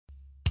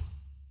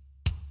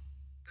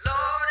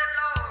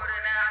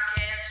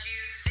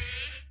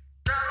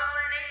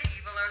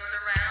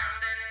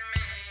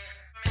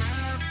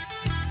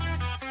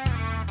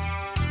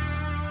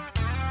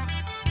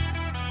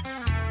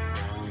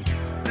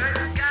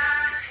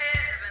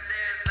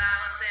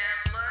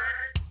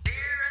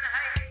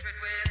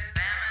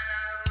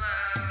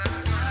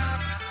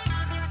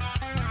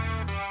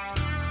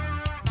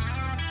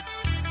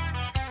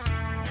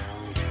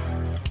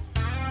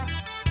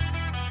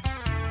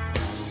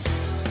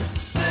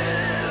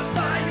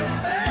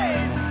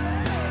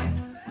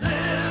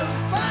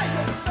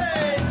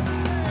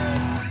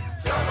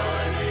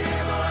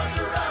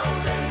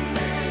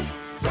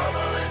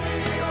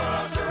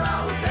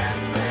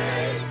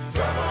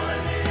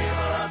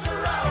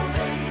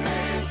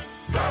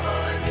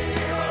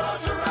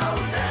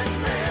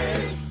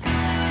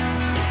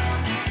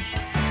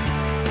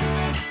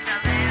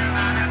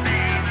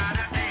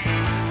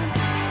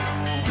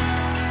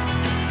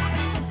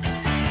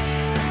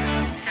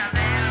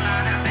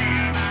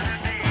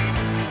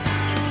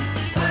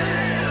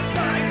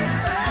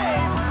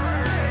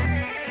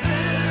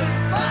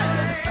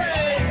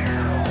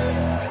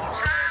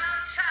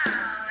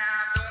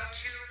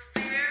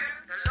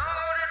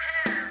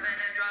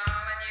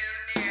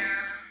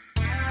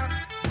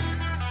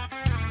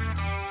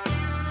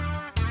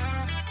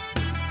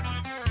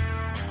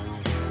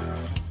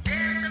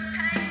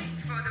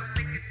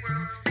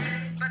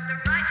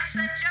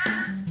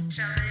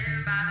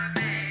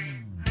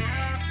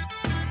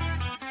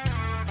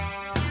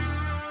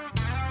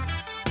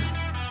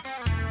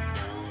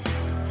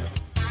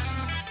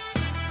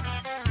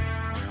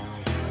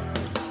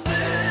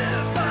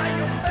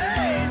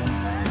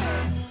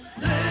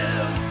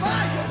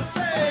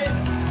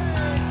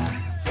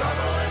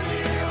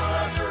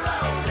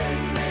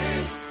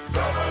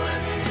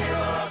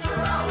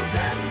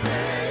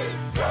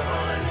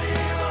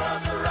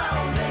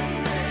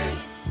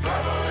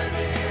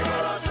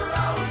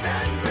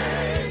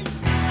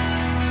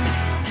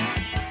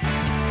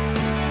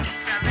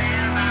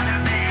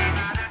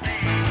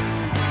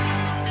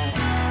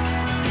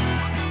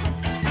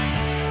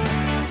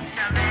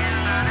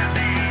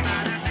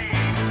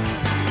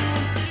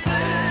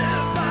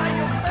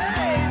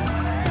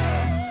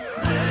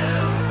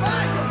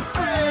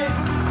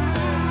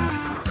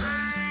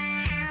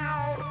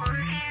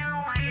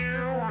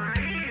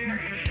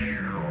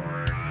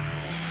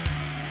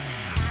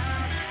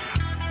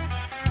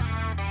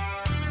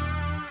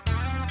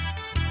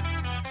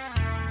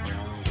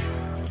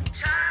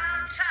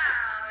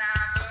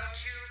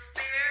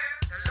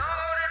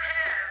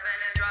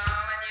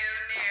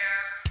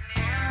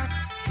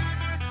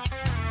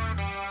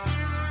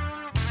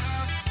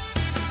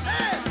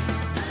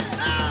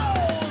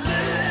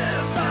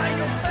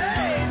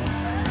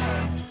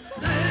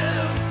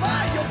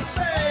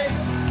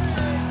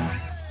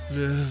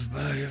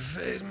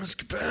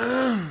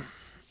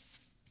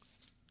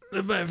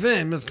my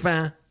faith, Miss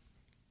Kapow.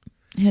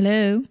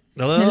 Hello.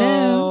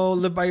 Hello.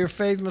 Live by Your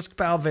Faith, Miss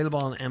Kapow. Available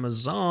on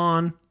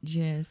Amazon,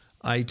 Yes.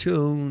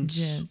 iTunes,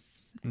 Yes.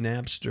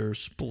 Napster,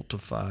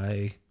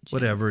 Spotify,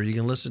 whatever. You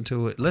can listen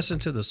to it. Listen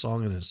to the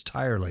song in its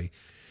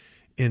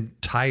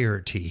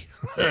entirety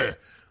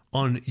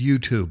on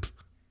YouTube.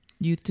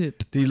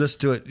 YouTube. Do you listen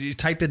to it? You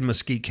type in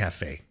Mesquite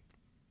Cafe.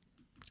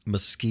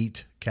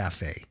 Mesquite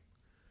Cafe.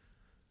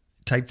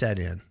 Type that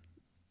in.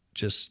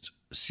 Just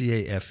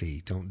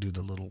CAFE. Don't do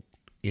the little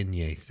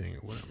Inye thing or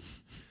whatever.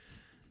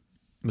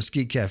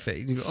 Mesquite Cafe.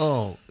 You go,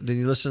 oh, then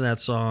you listen to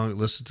that song,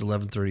 listen to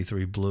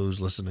 1133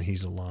 Blues, listen to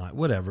He's Alive,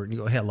 whatever. And you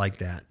go, hey, I like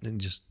that.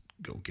 And just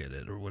go get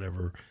it or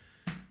whatever.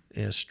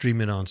 Yeah,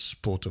 stream it on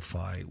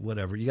Spotify,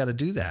 whatever. You got to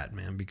do that,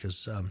 man,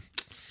 because,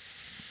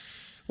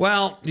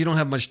 well, you don't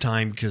have much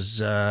time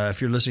because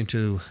if you're listening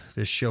to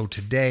this show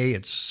today,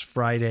 it's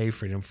Friday,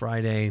 Freedom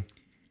Friday,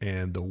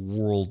 and the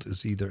world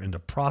is either in the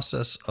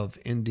process of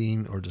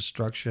ending or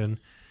destruction,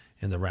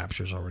 and the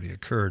rapture's already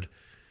occurred.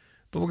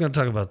 But we're going to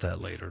talk about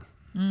that later.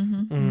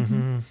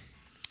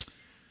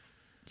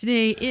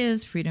 Today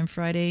is Freedom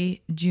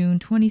Friday, June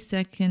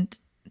 22nd,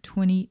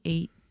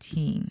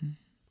 2018.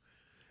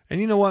 And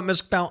you know what,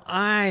 Ms. Bell?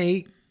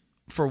 I,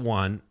 for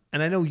one,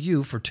 and I know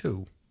you for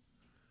two,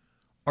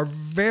 are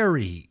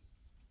very,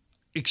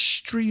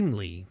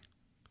 extremely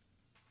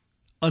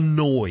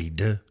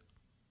annoyed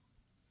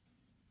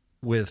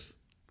with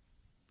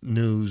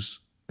news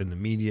and the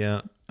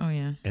media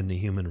and the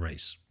human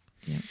race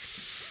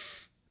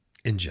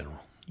in general.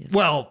 Yes.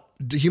 Well,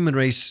 the human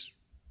race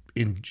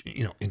in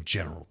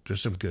general,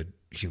 there's some good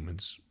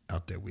humans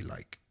out there we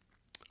like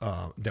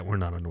that we're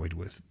not annoyed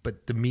with.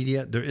 But the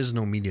media, there is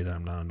no media that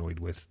I'm not annoyed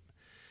with.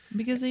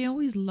 Because they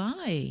always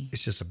lie.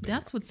 It's just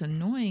That's what's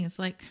annoying. It's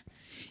like,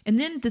 and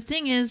then the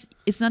thing is,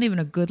 it's not even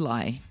a good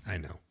lie. I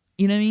know.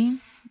 You know what I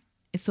mean?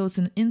 So it's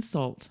an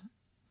insult.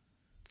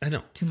 I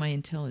know. To my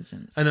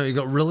intelligence. I know. You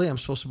go, really? I'm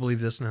supposed to believe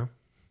this now?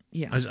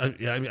 Yeah.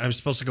 I'm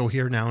supposed to go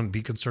here now and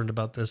be concerned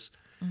about this?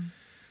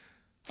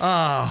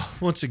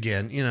 Once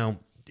again,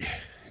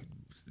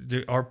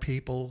 there are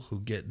people who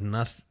get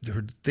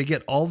nothing. They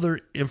get all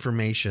their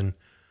information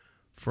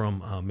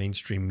from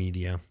mainstream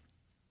media,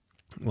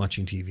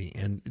 watching TV.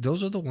 And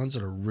those are the ones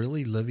that are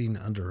really living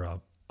under a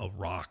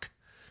rock.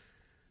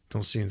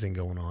 Don't see anything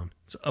going on.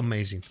 It's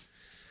amazing.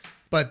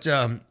 But,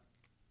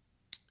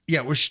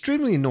 yeah, we're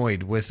extremely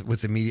annoyed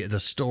with the media, the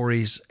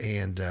stories,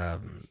 and,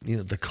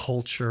 the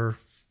culture.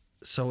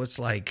 So it's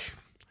like,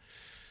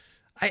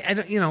 I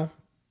don't,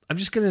 I'm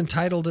just going to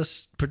entitle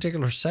this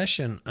particular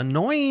session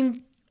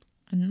Annoying.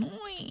 I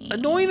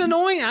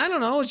don't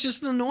know. It's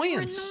just an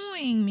annoyance. You're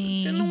annoying me.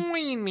 It's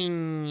annoying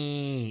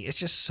me. It's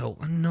just so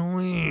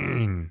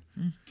annoying.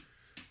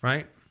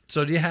 Right?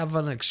 So do you have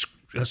a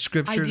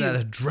scripture that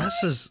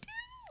addresses?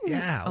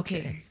 Yeah.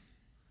 Okay.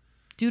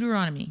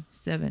 Deuteronomy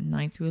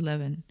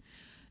 7:9-11.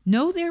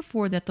 Know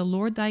therefore that the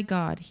Lord thy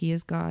God, he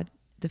is God,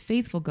 the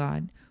faithful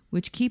God,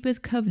 which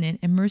keepeth covenant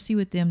and mercy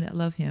with them that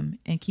love him,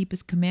 and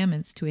keepeth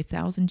commandments to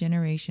 1,000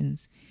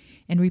 generations,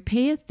 and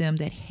repayeth them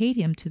that hate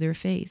him to their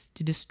face,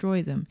 to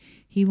destroy them.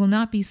 He will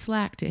not be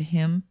slack to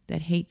him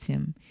that hates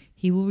him.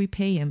 He will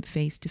repay him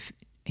to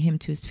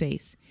his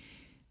face.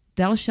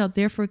 Thou shalt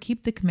therefore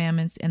keep the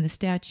commandments and the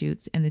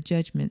statutes and the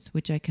judgments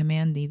which I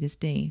command thee this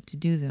day to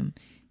do them.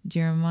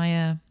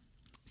 Jeremiah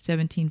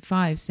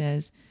 17:5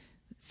 says,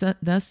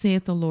 Thus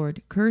saith the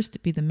Lord,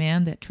 Cursed be the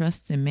man that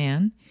trusts in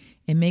man,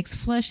 and makes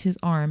flesh his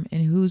arm,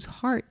 and whose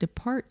heart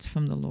departs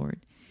from the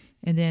Lord.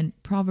 And then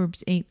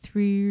Proverbs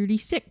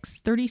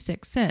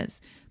 8:36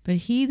 says, But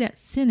he that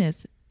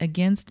sinneth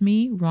against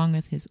me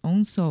wrongeth his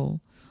own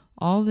soul.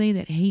 All they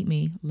that hate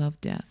me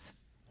love death.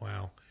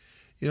 Wow.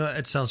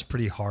 It sounds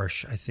pretty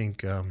harsh. I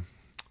think one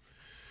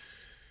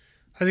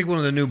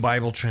of the new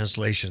Bible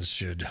translations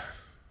should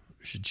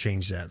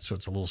change that so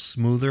it's a little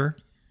smoother.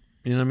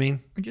 You know what I mean?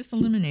 Or just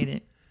eliminate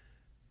it.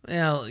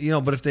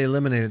 Yeah, but if they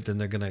eliminate it, then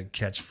they're going to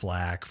catch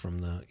flack from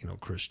the,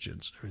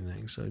 Christians and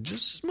everything. So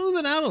just smooth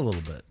it out a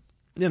little bit,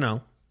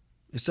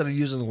 instead of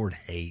using the word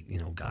hate,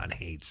 God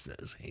hates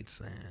this, hates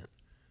that.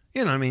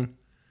 You know what I mean?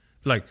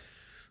 Like,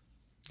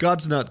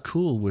 God's not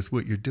cool with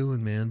what you're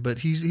doing, man, but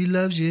he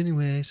loves you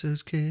anyway, so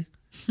it's okay.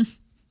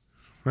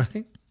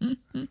 Right?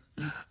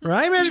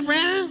 Right, Mr.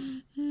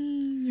 Brown?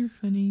 You're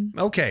funny.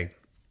 Okay.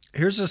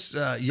 Here's this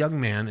young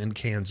man in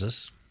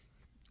Kansas.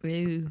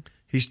 Ew.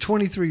 He's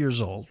 23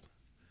 years old.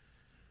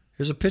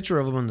 Here's a picture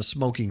of him in the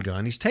smoking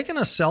gun. He's taking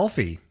a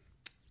selfie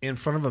in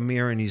front of a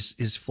mirror, and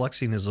he's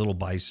flexing his little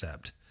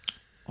bicep.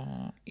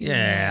 Oh,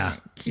 yeah.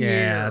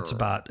 It's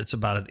about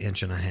 1.5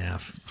 inches.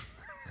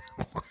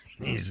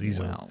 he's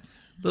a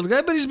little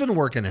guy, but he's been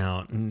working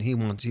out, and he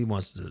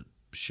wants to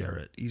share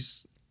it.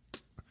 He's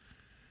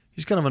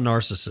kind of a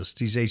narcissist.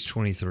 He's age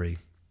 23.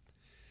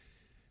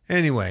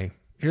 Anyway,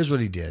 here's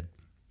what he did.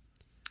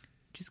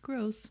 Just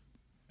gross.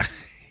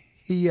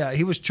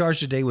 He was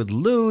charged today with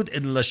lewd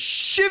and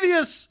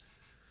lascivious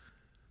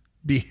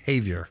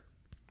behavior.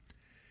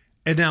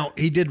 And now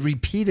he did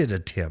repeated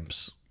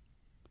attempts,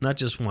 not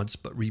just once,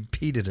 but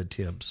repeated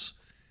attempts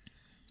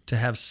to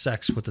have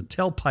sex with the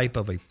tailpipe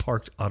of a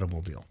parked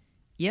automobile.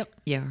 Yep,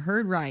 you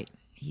heard right.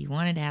 He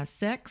wanted to have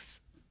sex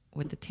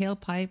with the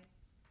tailpipe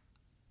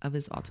of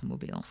his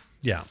automobile.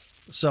 Yeah.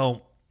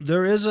 So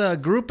there is a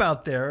group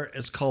out there.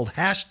 It's called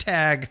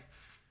 #Cars2.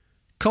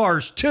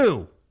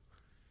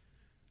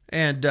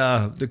 And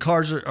the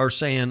cars are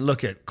saying,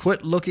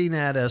 quit looking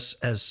at us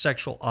as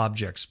sexual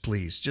objects,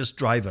 please. Just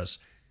drive us.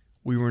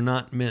 We were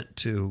not meant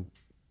to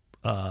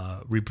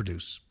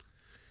reproduce.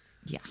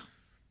 Yeah.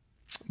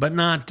 But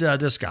not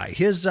this guy.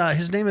 His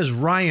name is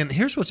Ryan.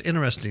 Here's what's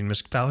interesting,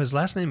 Ms. Kapow. His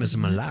last name is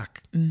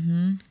Malak.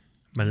 Mm-hmm.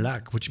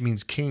 Malak, which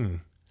means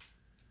king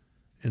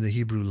in the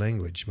Hebrew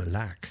language.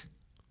 Malak.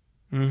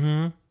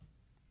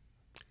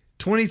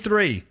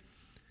 23.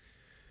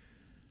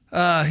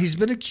 He's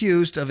been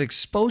accused of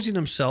exposing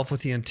himself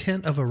with the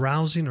intent of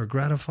arousing or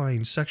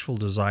gratifying sexual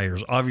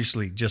desires.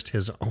 Obviously, just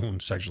his own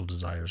sexual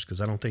desires,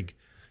 because I don't think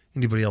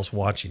anybody else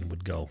watching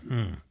would go,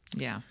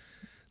 Yeah,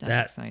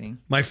 that's exciting.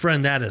 My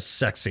friend, that is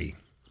sexy.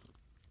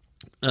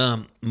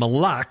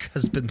 Malak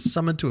has been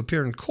summoned to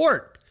appear in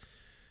court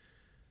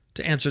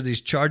to answer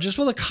these charges.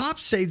 Well, the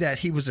cops say that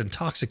he was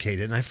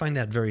intoxicated, and I find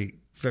that very,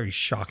 very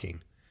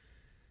shocking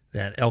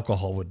that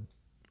alcohol would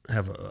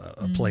have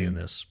a play in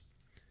this.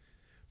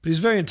 But he's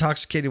very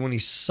intoxicated when he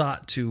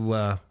sought to,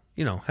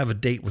 have a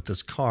date with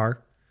this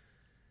car.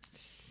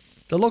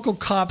 The local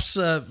cops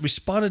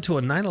responded to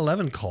a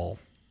 911 call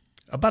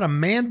about a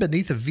man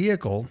beneath a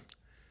vehicle.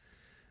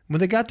 When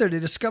they got there, they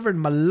discovered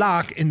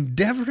Malak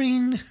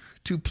endeavoring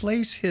to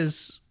place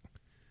his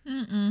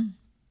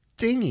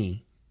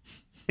thingy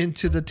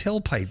into the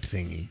tailpipe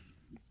thingy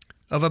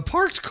of a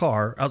parked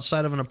car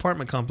outside of an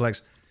apartment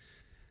complex.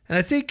 And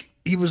I think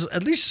he was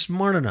at least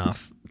smart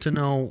enough to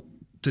know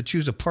to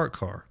choose a parked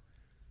car.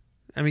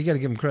 I mean, you got to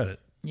give him credit.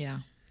 Yeah.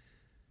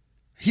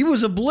 He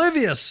was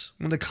oblivious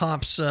when the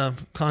cops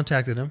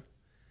contacted him.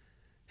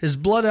 His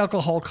blood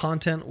alcohol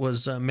content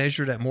was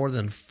measured at more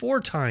than 4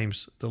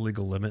 times the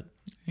legal limit.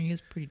 He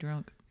was pretty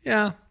drunk.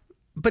 Yeah,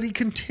 but he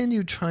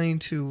continued trying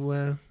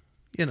to,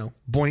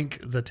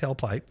 boink the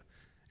tailpipe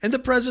in the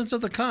presence of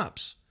the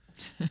cops.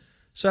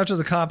 So after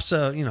the cops,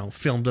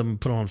 filmed him,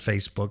 put him on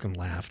Facebook and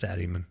laughed at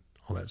him and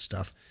all that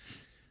stuff,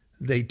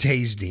 they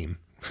tased him.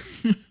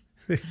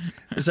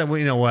 They said, well,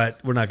 you know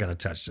what? We're not going to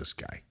touch this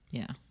guy.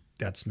 Yeah.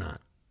 That's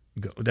not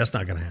going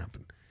to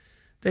happen.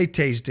 They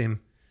tased him,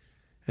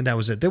 and that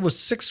was it. There was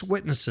 6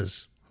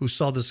 witnesses who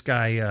saw this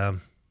guy,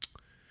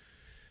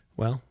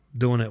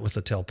 doing it with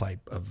the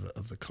tailpipe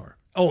of the car.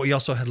 Oh, he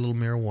also had a little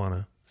marijuana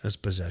in his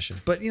possession.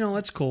 But,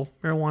 that's cool.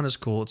 Marijuana's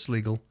cool. It's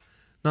legal.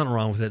 Nothing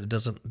wrong with it. It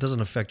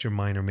doesn't affect your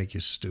mind or make you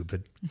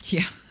stupid.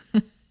 Yeah.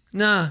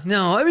 No.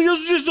 I mean,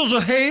 those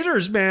are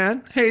haters,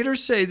 man.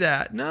 Haters say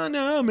that. No,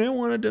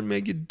 marijuana doesn't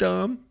make you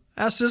dumb.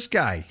 Ask this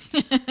guy.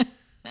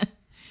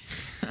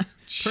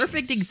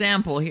 Perfect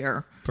example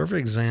here. Perfect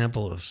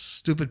example of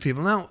stupid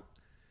people. Now,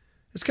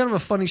 it's kind of a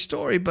funny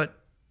story, but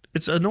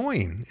it's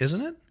annoying,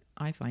 isn't it?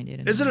 I find it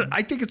annoying. Isn't it?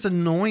 I think it's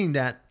annoying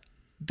that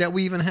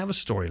we even have a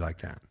story like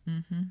that.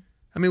 Mm-hmm.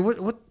 I mean,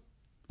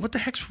 what the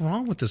heck's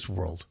wrong with this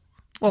world?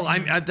 Well,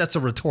 that's a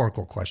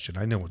rhetorical question.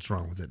 I know what's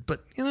wrong with it,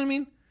 but you know what I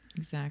mean?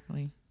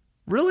 Exactly.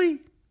 Really?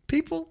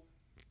 People?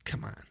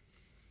 Come on.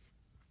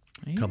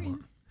 Come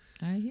on.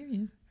 I hear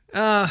you.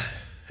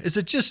 Is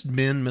it just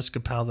men, Ms.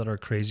 Kapow, that are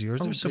crazy, or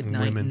is there some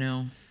women?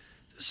 No.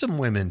 There's some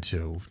women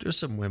too. There's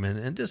some women,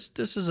 and this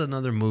is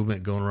another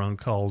movement going around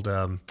called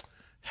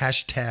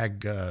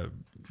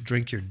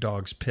Drink Your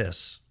Dog's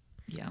Piss.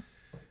 Yeah.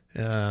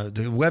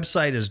 The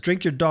website is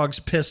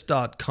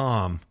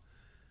drinkyourdogspiss.com,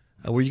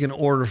 where you can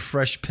order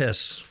fresh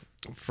piss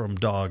from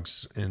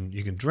dogs and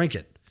you can drink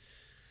it.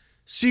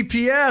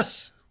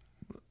 CBS.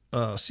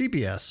 I'm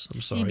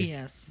sorry.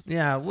 CBS.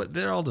 Yeah,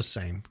 they're all the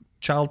same.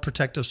 Child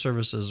Protective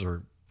Services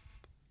or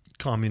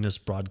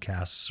Communist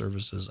Broadcast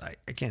Services.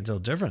 I can't tell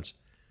the difference.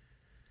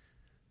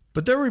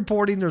 But they're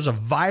reporting there's a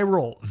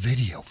viral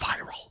video.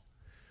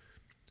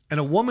 And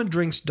a woman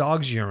drinks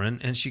dog's urine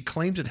and she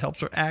claims it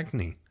helps her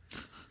acne.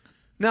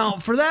 Now,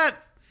 for that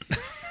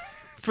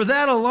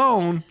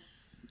alone,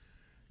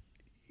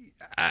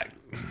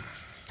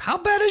 how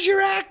bad is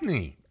your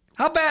acne?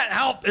 How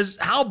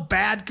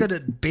bad could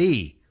it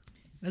be?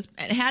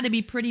 It had to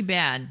be pretty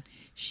bad.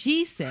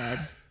 She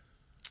said,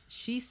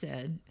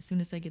 as soon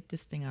as I get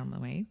this thing out of my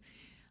way,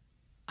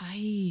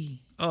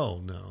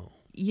 oh no.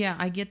 Yeah,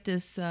 I get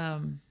this.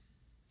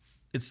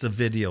 It's the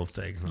video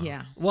thing, huh?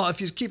 Yeah. Well,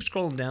 if you keep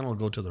scrolling down, it'll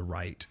go to the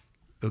right.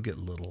 It'll get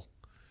little.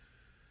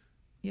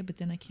 Yeah, but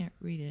then I can't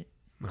read it.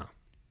 No.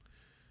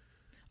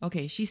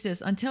 Okay, she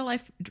says, until I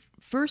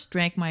first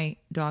drank my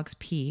dog's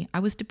pee, I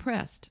was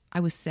depressed.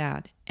 I was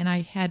sad, and I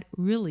had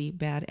really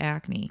bad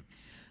acne.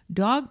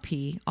 Dog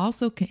pee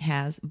also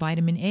has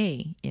vitamin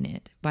A in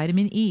it,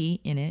 vitamin E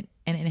in it,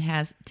 and it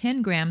has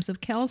 10 grams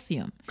of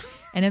calcium.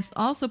 And it's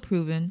also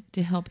proven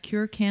to help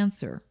cure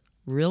cancer.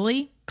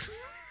 Really?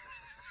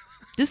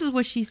 This is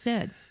what she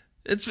said.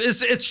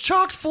 It's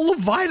chock full of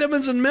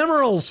vitamins and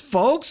minerals,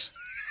 folks.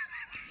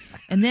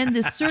 And then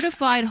this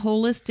certified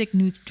holistic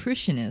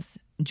nutritionist,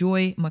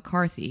 Joy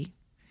McCarthy,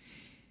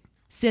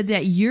 said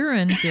that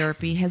urine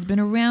therapy has been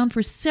around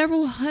for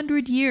several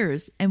hundred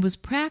years and was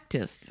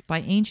practiced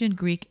by ancient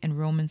Greek and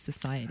Roman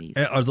societies.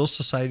 Are those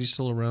societies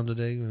still around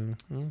today?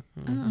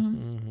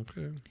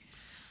 Okay.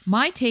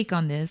 My take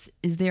on this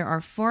is there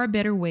are far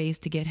better ways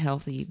to get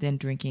healthy than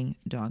drinking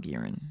dog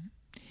urine.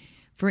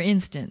 For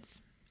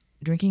instance,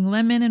 drinking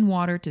lemon and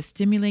water to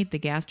stimulate the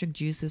gastric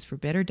juices for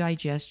better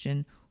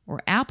digestion, or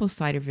apple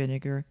cider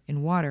vinegar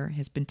in water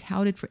has been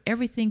touted for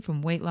everything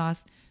from weight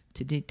loss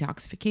to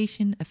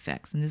detoxification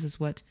effects. And this is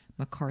what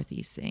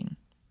McCarthy is saying.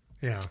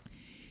 Yeah.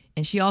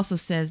 And she also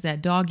says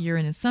that dog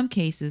urine in some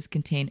cases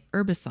contain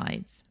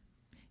herbicides.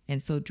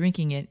 And so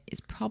drinking it is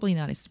probably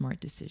not a smart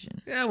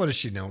decision. Yeah, what does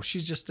she know?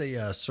 She's just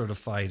a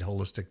certified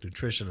holistic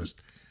nutritionist.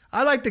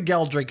 I like the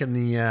gal drinking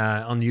the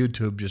on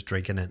YouTube, just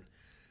drinking it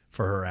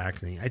for her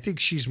acne. I think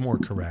she's more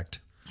correct.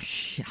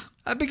 Yeah.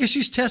 Because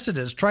she's tested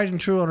it. It's tried and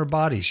true on her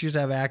body. She used to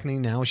have acne.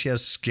 Now she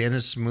has skin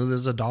as smooth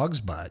as a dog's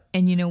butt.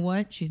 And you know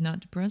what? She's not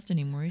depressed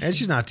anymore, is she? And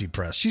she's not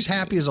depressed. She's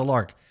happy as a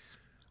lark.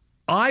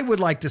 I would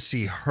like to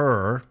see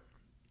her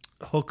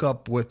hook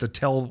up with the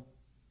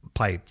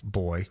tailpipe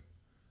boy,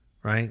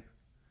 right?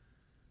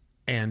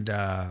 And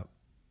I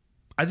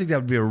think that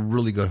would be a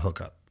really good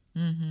hookup.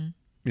 Mm-hmm.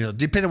 You know,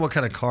 depending on what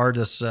kind of car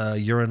this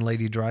urine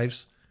lady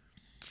drives.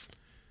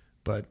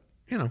 But,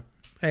 you know,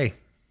 hey,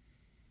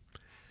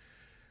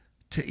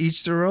 to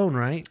each their own,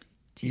 right?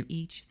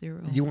 Each their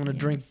own. You want to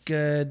drink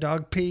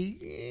dog pee?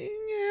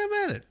 Yeah,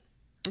 have at it.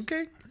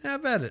 Okay,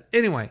 have at it.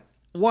 Anyway,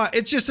 why?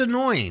 It's just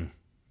annoying.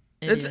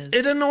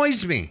 It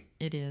annoys me.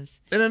 It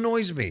is. It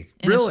annoys me,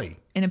 And really.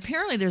 And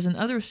apparently there's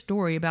another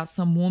story about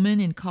some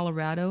woman in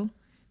Colorado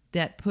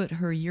that put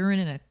her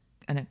urine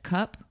in a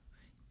cup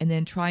and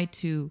then tried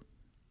to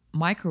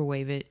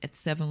microwave it at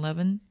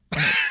 7-Eleven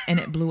and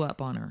it blew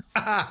up on her.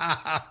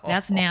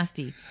 That's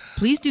nasty.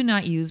 Please do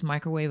not use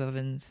microwave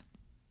ovens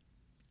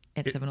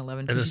at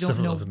 7-Eleven because you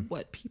don't know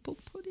what people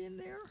put in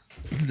there.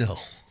 No.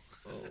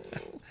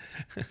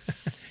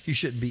 You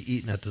shouldn't be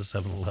eating at the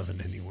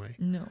 7-Eleven anyway.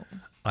 No.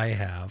 I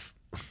have.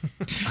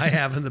 I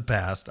have in the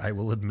past, I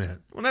will admit.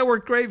 When I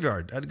worked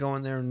graveyard, I'd go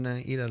in there and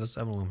eat at a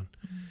 7-Eleven.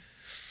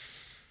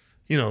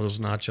 You know, those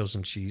nachos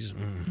and cheese.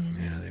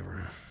 Yeah, they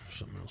were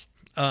something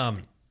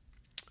else.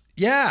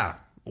 Yeah.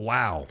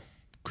 Wow.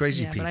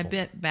 Crazy people. But I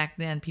bet back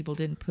then people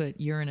didn't put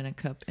urine in a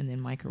cup and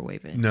then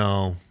microwave it.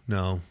 No,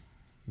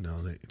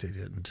 they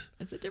didn't.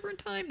 It's a different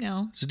time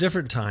now. It's a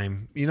different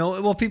time. You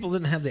know, well, people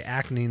didn't have the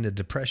acne and the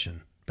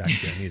depression back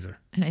then either.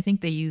 And I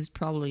think they used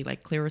probably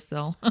like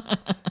Clearasil.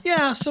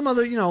 Yeah, some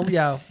other,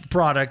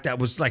 product that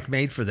was like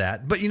made for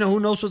that. But, who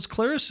knows what's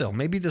Clearasil?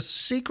 Maybe the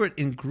secret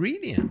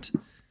ingredient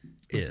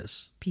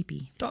is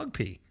pee-pee. Dog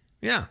pee.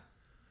 Yeah.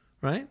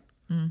 Right?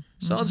 Mm-hmm.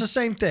 So it's the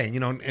same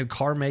thing, and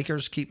car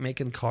makers keep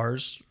making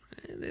cars.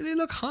 They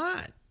look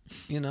hot,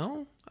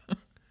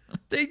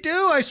 They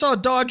do. I saw a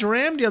Dodge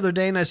Ram the other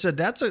day and I said,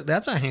 that's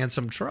a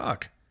handsome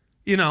truck.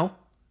 I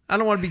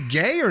don't want to be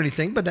gay or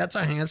anything, but that's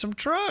a handsome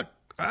truck.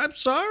 I'm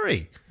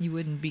sorry. You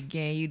wouldn't be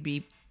gay. You'd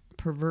be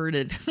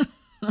perverted.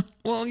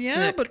 Well,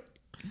 yeah,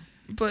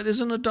 but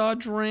isn't a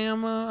Dodge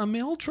Ram a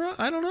male truck?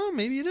 I don't know.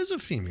 Maybe it is a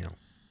female.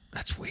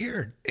 That's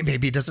weird.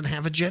 Maybe it doesn't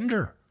have a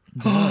gender.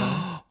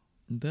 Duh.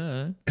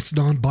 It's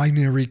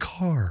non-binary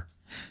car.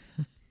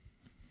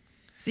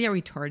 See how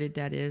retarded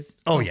that is?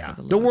 Oh yeah,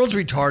 the world's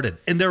retarded,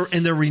 and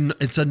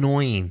it's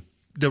annoying.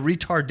 The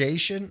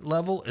retardation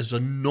level is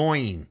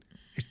annoying.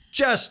 It's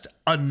just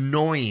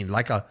annoying,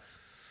 like a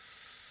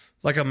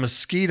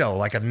mosquito,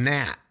 like a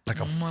gnat, like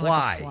a More fly.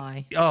 like a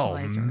fly. Oh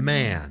Flies are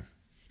man,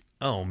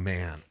 oh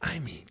man. I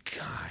mean,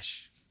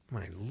 gosh,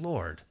 my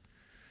Lord.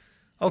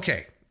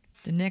 Okay.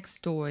 The next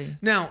story.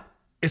 Now,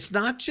 it's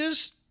not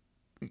just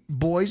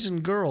boys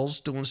and girls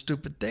doing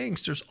stupid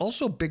things. There's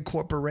also big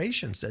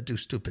corporations that do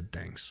stupid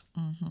things.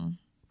 Mm-hmm.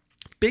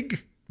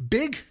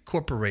 Big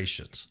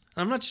corporations.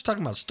 I'm not just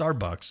talking about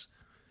Starbucks,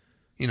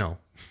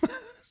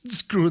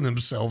 screwing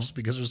themselves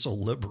because they're so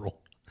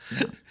liberal.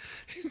 Yeah.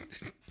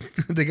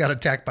 They got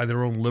attacked by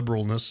their own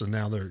liberalness, and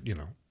now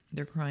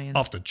they're crying.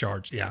 Off the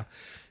charts. Yeah.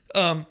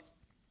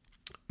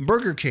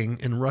 Burger King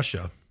in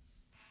Russia.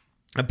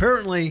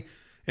 Apparently,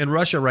 in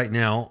Russia right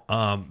now,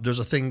 there's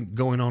a thing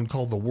going on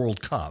called the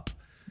World Cup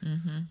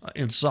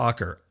in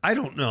soccer. I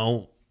don't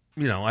know.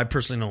 I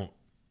personally don't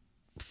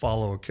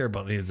follow or care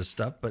about any of this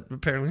stuff, but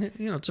apparently,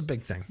 it's a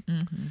big thing.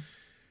 Mm-hmm.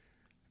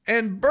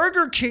 And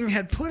Burger King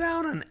had put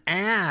out an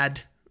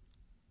ad.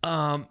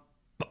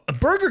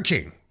 Burger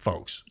King,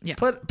 folks,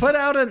 put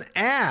out an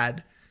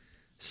ad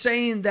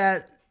saying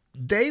that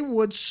they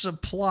would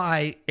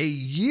supply a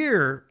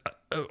year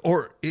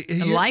or a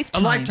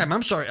lifetime.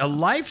 I'm sorry, a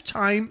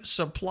lifetime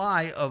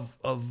supply of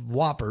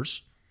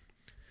Whoppers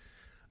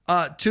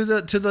to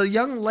the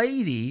young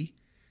lady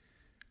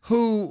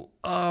who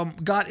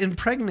got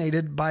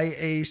impregnated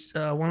by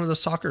one of the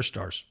soccer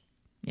stars.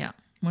 Yeah,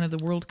 one of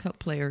the World Cup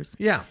players.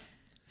 Yeah.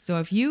 So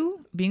if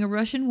you, being a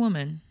Russian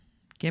woman,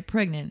 get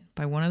pregnant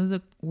by one of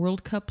the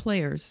World Cup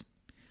players,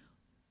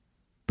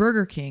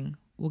 Burger King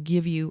will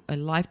give you a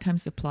lifetime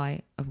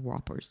supply of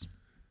Whoppers.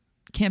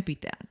 Can't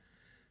beat that.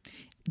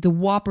 the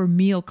Whopper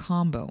meal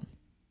combo.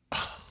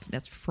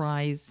 That's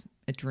fries,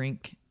 a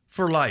drink.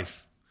 For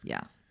life.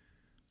 Yeah.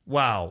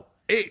 Wow.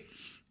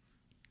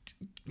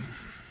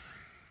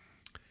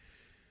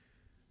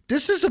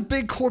 This is a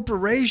big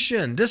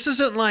corporation. This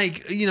isn't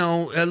like,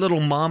 a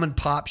little mom and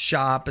pop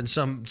shop and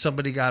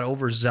somebody got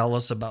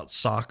overzealous about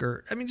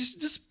soccer. I mean,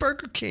 just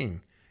Burger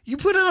King. You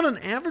put out an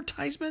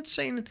advertisement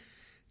saying,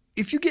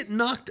 if you get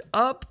knocked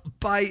up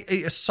by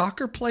a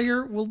soccer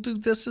player, we'll do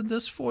this and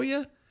this for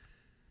you.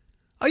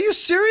 Are you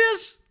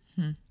serious?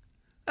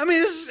 I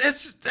mean,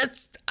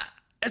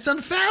 it's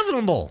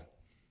unfathomable.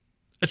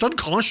 It's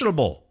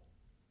unconscionable.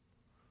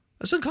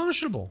 It's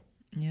unconscionable.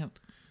 Yep.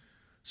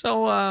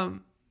 So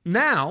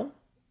now,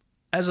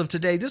 as of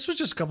today, this was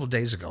just a couple of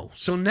days ago.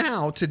 So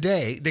now,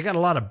 today, they got a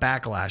lot of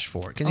backlash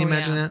for it. Can you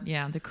imagine that?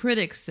 Yeah. The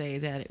critics say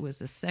that it was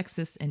a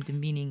sexist and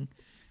demeaning,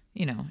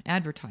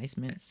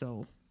 advertisement.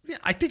 So Yeah,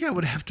 I think I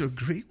would have to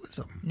agree with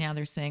them. now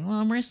they're saying,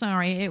 well, we're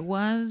sorry, it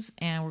was,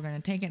 and we're going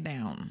to take it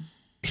down.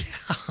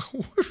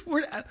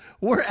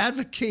 We're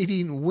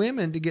advocating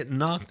women to get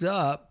knocked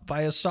up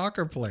by a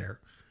soccer player.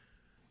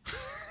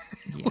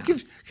 Yeah.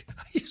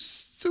 Are you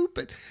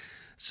stupid?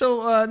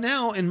 So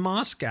now in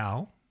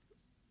Moscow,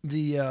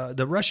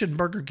 the Russian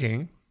Burger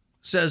King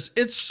says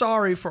it's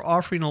sorry for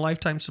offering a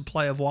lifetime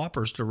supply of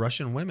Whoppers to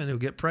Russian women who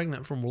get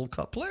pregnant from World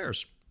Cup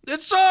players.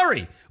 It's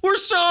sorry. We're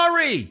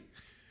sorry.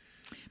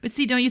 But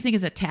see, don't you think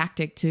it's a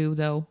tactic too,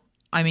 though?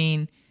 I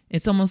mean,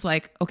 it's almost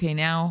like, okay,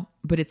 now,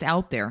 but it's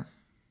out there.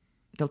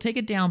 They'll take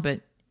it down,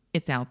 but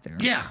it's out there.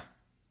 Yeah.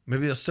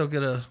 Maybe they'll still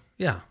get a,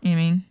 yeah. You know what I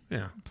mean?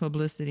 Yeah.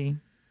 Publicity.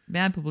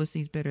 Bad publicity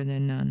is better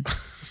than none.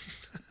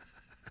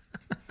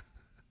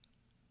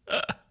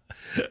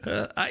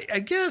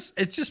 I guess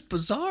it's just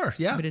bizarre.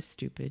 Yeah. But it's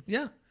stupid.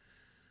 Yeah.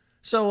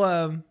 So,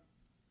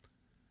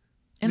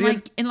 And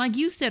like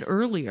you said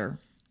earlier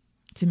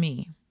to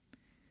me,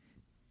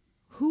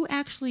 who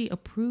actually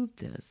approved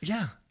this?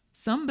 yeah.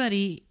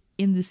 Somebody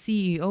in the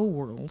CEO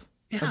world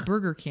Yeah. of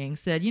Burger King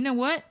said, you know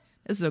what?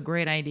 This is a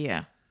great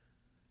idea.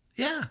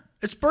 Yeah.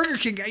 It's Burger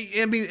King.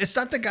 I mean, it's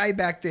not the guy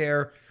back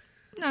there.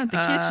 Not at the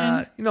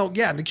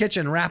kitchen. In the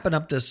kitchen, wrapping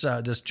up this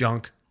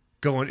junk,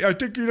 going, I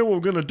think you know what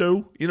we're going to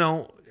do.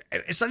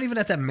 It's not even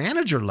at that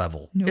manager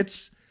level. Nope.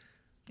 It's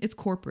It's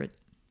corporate.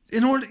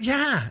 in order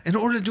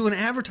to do an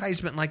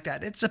advertisement like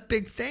that. It's a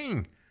big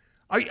thing.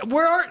 Are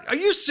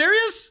you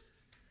serious?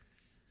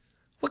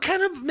 What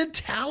kind of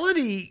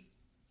mentality?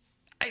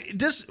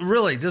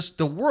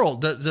 The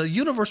world, the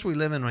universe we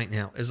live in right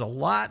now is a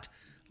lot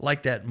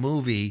like that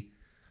movie,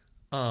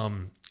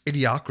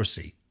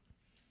 Idiocracy.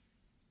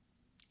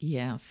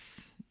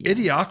 Yes.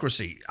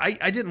 Idiocracy.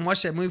 I didn't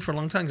watch that movie for a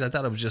long time because I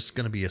thought it was just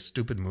going to be a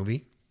stupid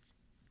movie,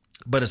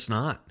 but it's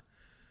not.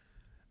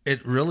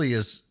 It really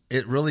is.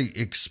 It really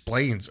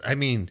explains. I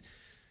mean,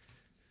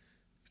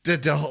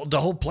 the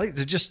whole place.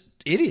 They're just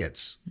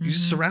idiots. Mm-hmm. You're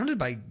just surrounded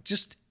by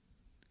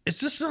it's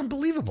just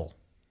unbelievable.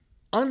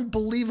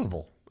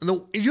 Unbelievable. In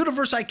the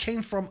universe I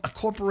came from, a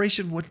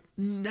corporation would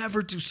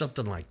never do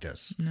something like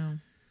this. No.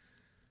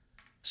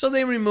 So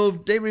they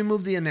removed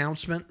the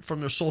announcement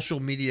from their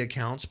social media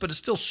accounts, but it's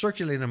still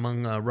circulating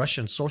among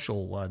Russian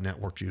social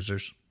network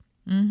users.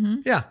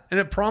 Mm-hmm. Yeah, and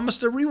it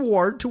promised a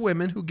reward to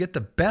women who get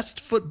the best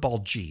football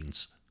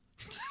genes,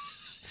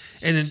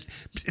 and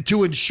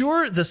to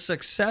ensure the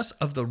success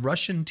of the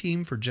Russian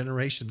team for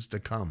generations to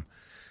come.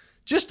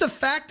 Just the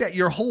fact that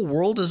your whole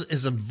world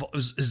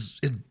is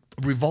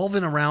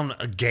revolving around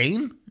a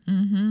game,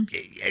 Mm-hmm.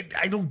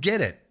 I don't get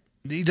it.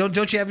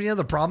 Don't you have any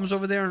other problems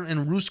over there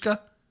in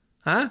Ruska?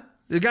 Huh?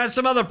 You got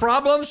some other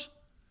problems?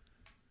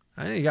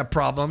 I know you got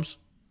problems.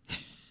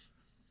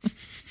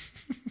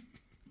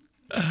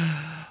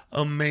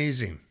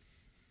 Amazing.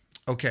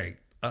 Okay.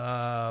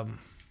 I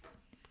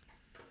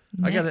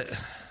got it.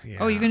 Yeah.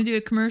 Oh, you're going to do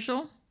a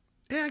commercial?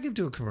 Yeah, I can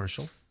do a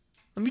commercial.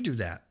 Let me do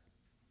that.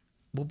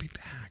 We'll be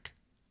back.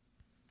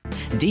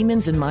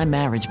 Demons in My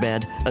Marriage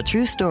Bed, a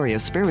true story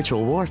of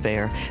spiritual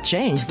warfare,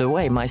 changed the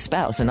way my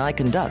spouse and I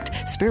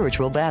conduct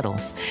spiritual battle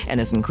and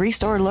has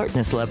increased our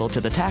alertness level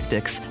to the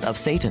tactics of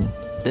Satan.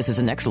 This is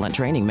an excellent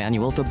training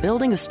manual for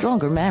building a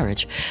stronger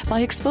marriage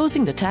by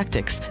exposing the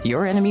tactics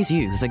your enemies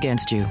use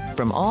against you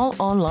from all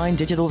online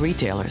digital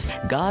retailers.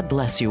 God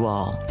bless you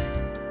all.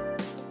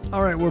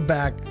 All right, we're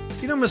back.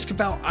 Ms.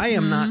 Cabal, I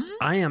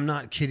am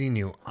not kidding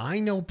you. I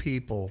know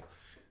people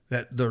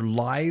that their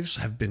lives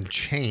have been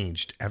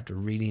changed after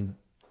reading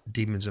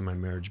Demons in My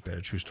Marriage Bed,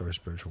 a true story of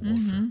spiritual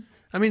warfare. Mm-hmm.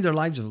 I mean, their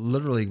lives have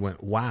literally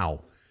went,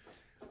 wow.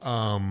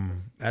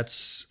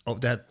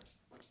 That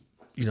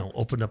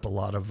opened up a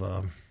lot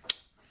of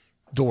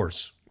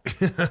doors,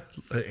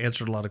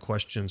 answered a lot of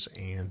questions,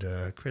 and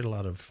created a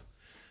lot of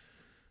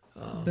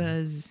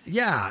buzz.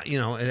 Yeah,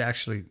 it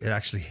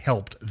actually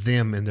helped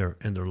them in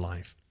their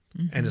life.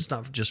 Mm-hmm. And it's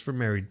not just for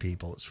married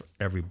people; it's for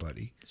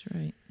everybody. That's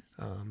right.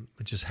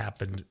 It just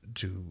happened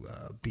to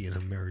be in a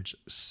marriage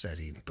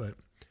setting. But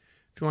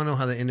if you want to know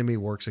how the enemy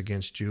works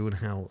against you and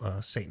how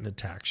Satan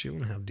attacks you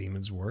and how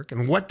demons work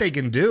and what they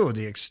can do,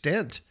 the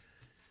extent,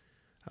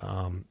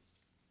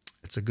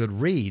 it's a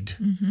good read.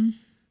 Mm-hmm.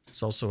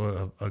 It's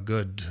also a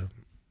good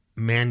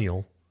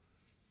manual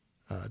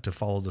to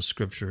follow the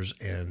scriptures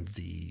and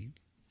the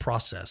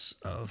process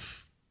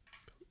of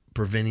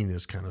preventing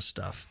this kind of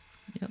stuff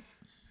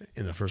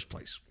in the first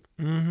place.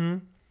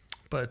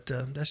 But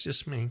that's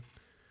just me.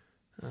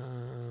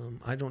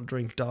 I don't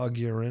drink dog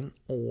urine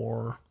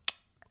or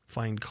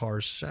find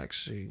cars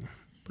sexy,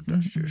 but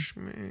that's just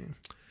me.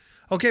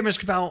 Okay,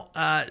 Mr. Capel,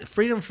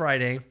 Freedom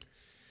Friday,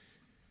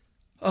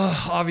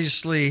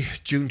 obviously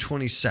June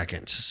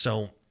 22nd.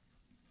 So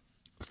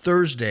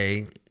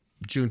Thursday,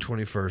 June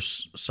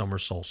 21st, summer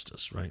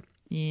solstice, right?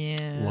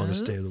 Yeah.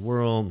 Longest day of the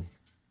world.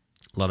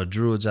 A lot of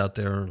druids out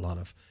there, a lot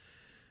of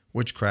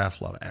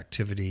witchcraft, a lot of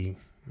activity.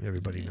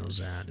 Everybody knows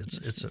that.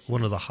 It's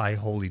one of the high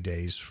holy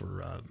days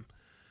for,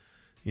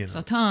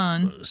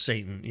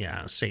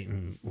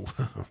 Satan,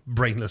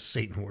 brainless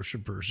Satan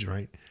worshipers,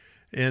 right?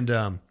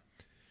 And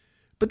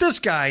but this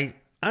guy,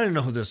 I don't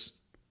know who this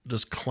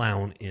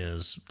clown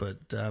is, but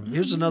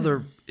here's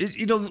another.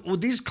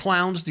 With these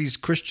clowns, these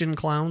Christian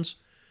clowns,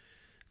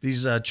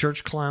 these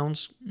church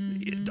clowns,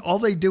 all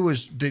they do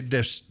is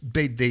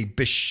they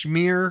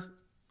besmear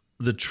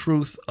the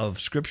truth of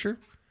Scripture,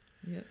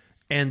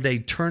 and they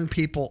turn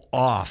people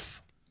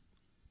off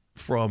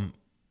from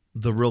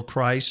the real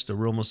Christ, the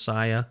real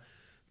Messiah,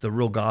 the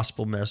real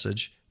gospel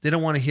message. They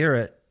don't want to hear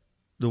it.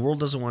 The world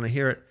doesn't want to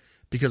hear it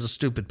because of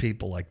stupid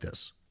people like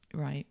this.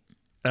 Right.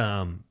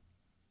 Yeah,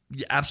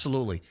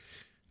 absolutely.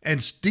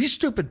 And these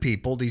stupid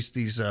people,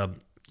 these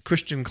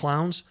Christian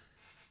clowns,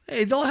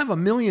 hey, they'll have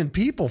 1 million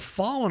people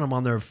following them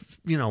on their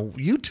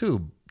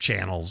YouTube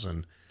channels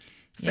and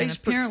Facebook. And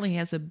apparently he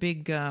has a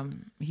big.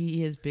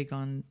 He is big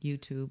on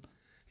YouTube.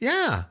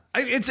 Yeah,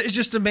 it's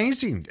just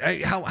amazing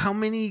how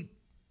many.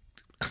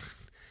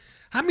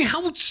 I mean,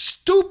 how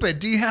stupid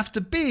do you have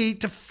to be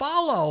to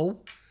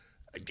follow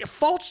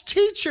false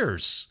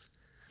teachers?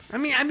 I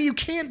mean, you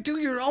can't do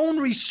your own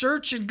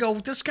research and go,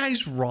 this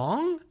guy's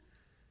wrong,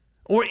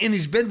 and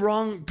he's been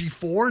wrong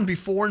before and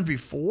before and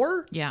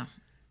before. Yeah,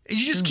 and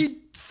you just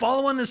keep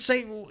following the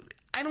same.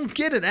 I don't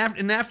get it.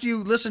 After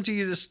you listen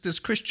to this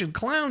Christian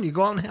clown, you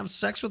go out and have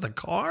sex with a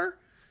car.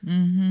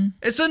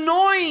 It's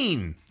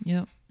annoying.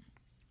 Yep.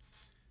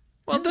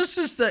 Well, this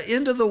is the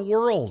end of the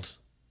world.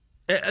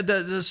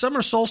 The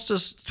summer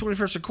solstice,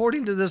 21st,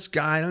 according to this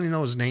guy, I don't even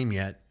know his name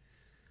yet.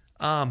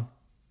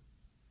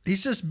 He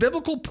says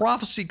biblical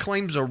prophecy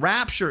claims a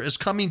rapture is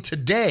coming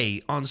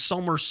today on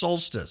summer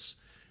solstice.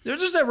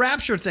 There's just that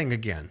rapture thing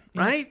again,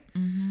 right?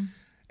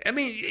 I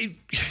mean,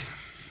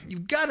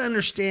 you've got to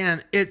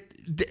understand it.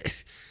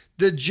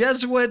 The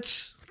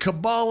Jesuits,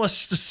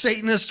 Kabbalists, the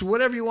Satanists,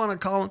 whatever you want to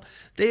call them,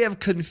 they have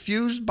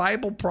confused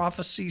Bible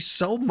prophecy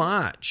so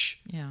much.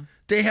 Yeah.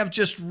 They have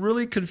just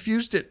really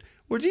confused it,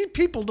 where these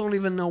people don't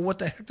even know what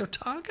the heck they're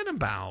talking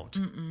about.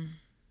 And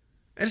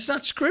it's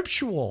not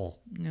scriptural.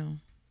 No.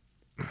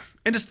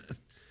 And it's,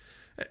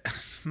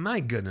 my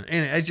goodness,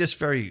 and it's just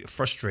very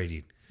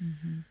frustrating.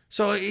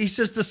 So he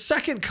says the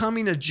second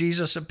coming of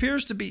Jesus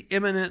appears to be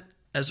imminent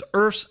as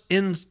Earth's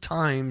end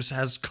times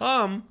has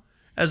come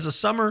as the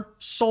summer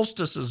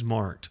solstice is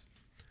marked.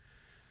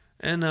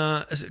 And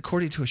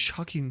according to a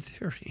shocking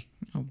theory.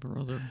 Oh,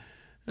 brother.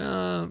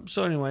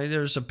 So anyway,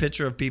 there's a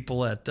picture of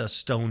people at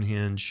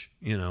Stonehenge,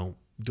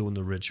 doing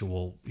the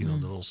ritual, the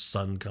little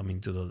sun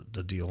coming to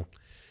the deal.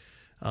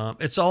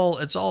 It's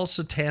all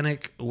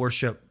satanic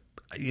worship.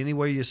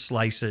 Anywhere you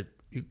slice it,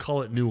 you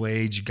call it New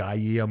Age,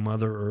 Gaia,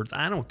 Mother Earth.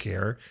 I don't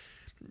care.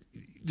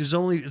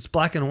 It's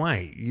black and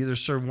white. You either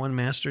serve one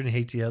master and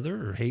hate the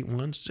other, or hate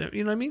one.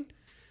 You know what I mean?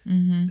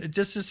 It's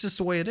just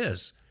the way it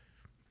is.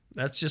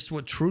 That's just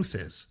what truth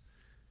is.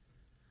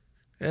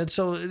 And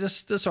so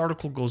this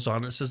article goes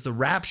on. It says the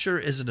rapture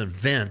is an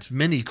event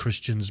many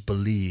Christians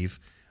believe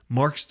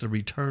marks the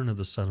return of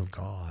the Son of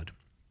God.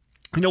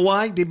 You know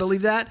why they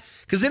believe that?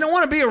 Because they don't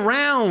want to be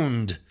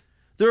around.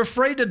 They're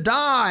afraid to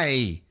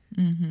die.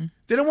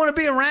 They don't want to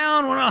be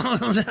around.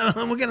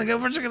 We're going to go.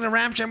 We're just going to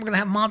rapture. We're going to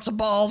have matzo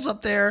balls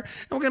up there.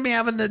 And we're going to be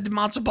having the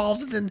matzo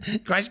balls. And then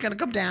Christ's going to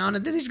come down.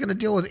 And then he's going to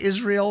deal with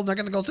Israel. And they're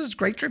going to go through this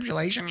great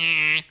tribulation.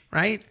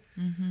 Right?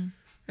 And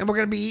we're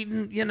going to be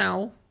eating,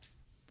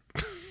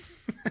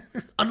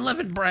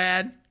 unleavened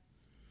bread.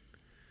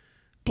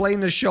 Playing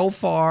the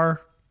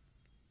shofar.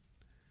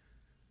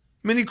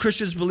 Many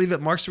Christians believe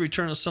it marks the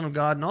return of the Son of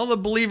God, and all the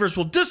believers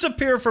will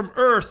disappear from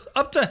earth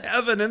up to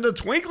heaven in the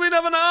twinkling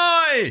of an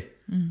eye.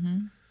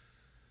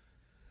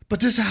 But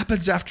this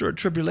happens after a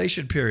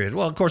tribulation period.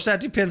 Well, of course,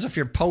 that depends if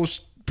you're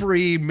post,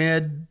 pre,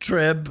 mid,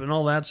 trib, and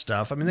all that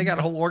stuff. I mean, they got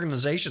whole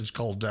organizations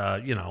called,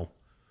 the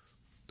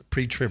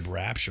pre-trib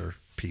rapture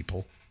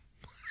people.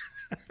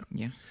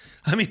 Yeah.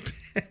 I mean,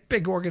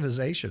 big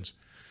organizations.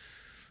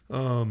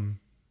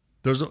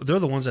 They're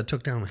the ones that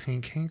took down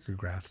Hank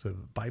Hankergraph, the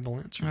Bible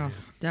Answer Man.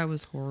 That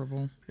was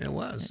horrible. It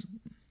was.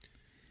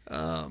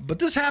 But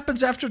this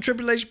happens after a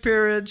tribulation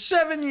period,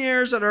 7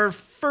 years that are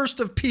first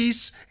of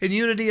peace and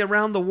unity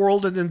around the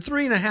world, and then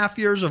 3.5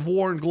 years of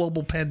war and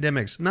global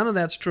pandemics. None of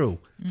that's true,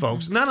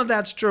 folks. None of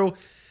that's true.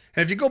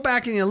 And if you go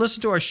back and you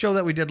listen to our show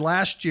that we did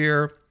last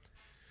year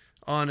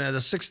on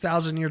the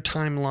 6,000 year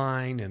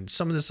timeline and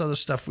some of this other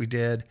stuff we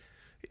did.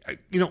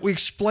 We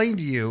explained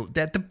to you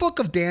that the book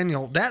of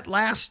Daniel, that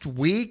last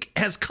week,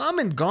 has come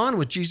and gone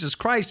with Jesus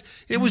Christ.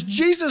 It was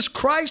Jesus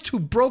Christ who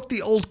broke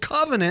the old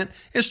covenant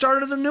and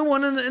started a new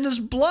one in his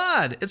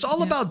blood. It's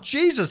all about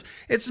Jesus.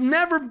 It's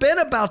never been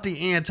about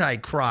the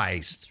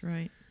Antichrist. That's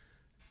right.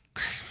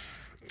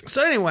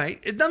 So anyway,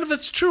 none of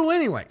it's true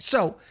anyway.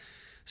 So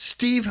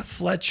Steve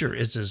Fletcher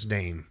is his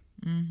name.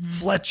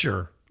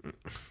 Fletcher. I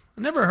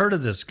never heard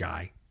of this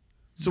guy.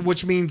 So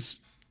which means,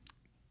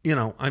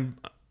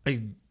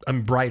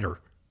 I'm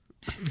brighter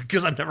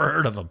because I've never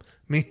heard of him.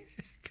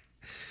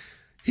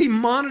 He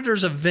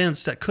monitors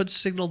events that could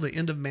signal the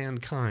end of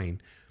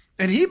mankind.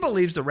 And he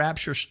believes the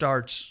rapture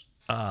starts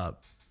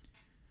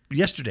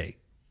yesterday.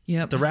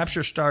 Yep. The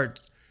rapture starts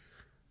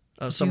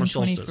summer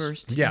June solstice.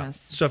 21st, Yeah.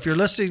 yes. So if you're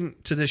listening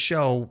to this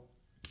show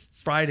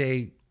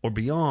Friday or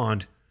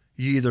beyond,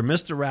 you either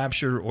missed the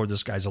rapture or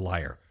this guy's a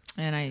liar.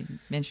 And I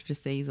mentioned to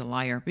say he's a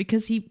liar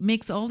because he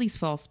makes all these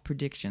false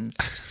predictions.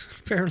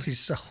 Apparently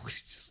so.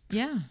 He's just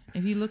Yeah.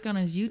 If you look on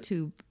his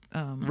YouTube.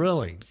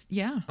 really.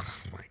 Yeah. Oh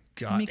my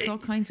He God. makes all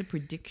kinds of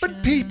predictions.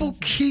 But people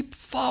keep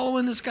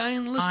following this guy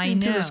and listening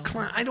to this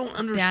clown. I don't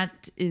understand.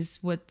 That is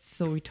what's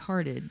so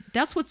retarded.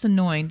 That's what's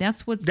annoying.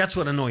 That's what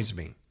annoys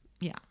me.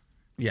 Yeah.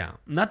 Yeah,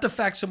 not the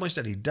fact so much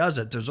that he does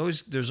it. There's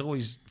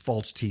always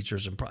false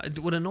teachers, and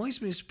what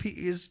annoys me is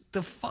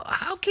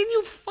how can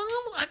you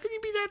follow? How can you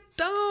be that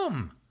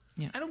dumb?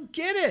 Yeah. I don't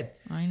get it.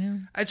 I know.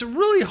 It's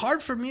really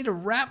hard for me to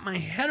wrap my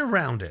head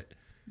around it.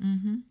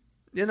 Mm-hmm.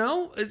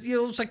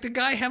 It's like the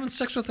guy having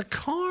sex with a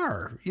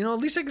car. At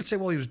least I could say,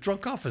 well, he was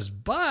drunk off his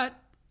butt.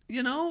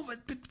 But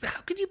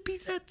how could you be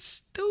that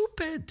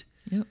stupid?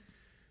 Yep.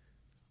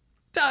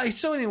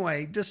 So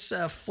anyway, this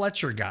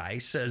Fletcher guy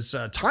says,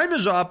 time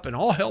is up and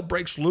all hell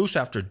breaks loose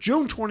after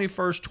June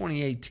 21st,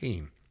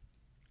 2018.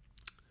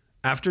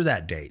 After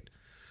that date.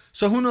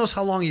 So who knows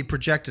how long he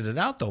projected it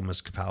out, though,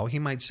 Ms. Kapow. He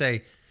might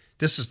say,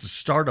 this is the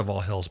start of all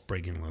hell's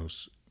breaking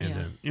loose. And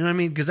then, you know what I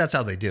mean? Because that's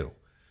how they do.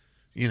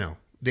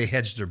 They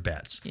hedge their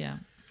bets. Yeah.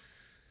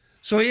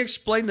 So he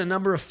explained a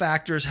number of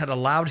factors had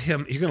allowed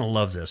him. You're going to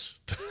love this.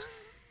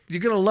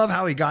 You're going to love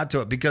how he got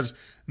to it because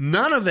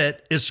none of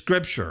it is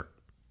scripture.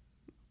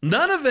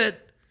 None of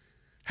it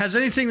has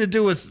anything to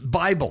do with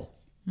Bible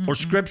or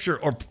scripture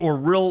or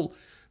real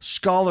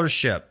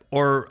scholarship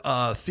or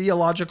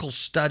theological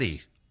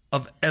study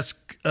of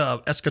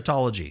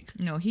eschatology.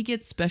 No, he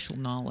gets special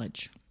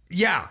knowledge.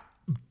 Yeah.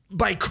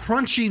 By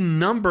crunching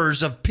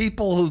numbers of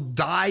people who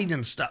died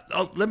and stuff.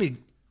 Oh,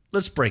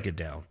 let's break it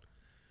down.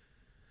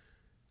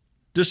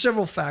 There's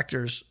several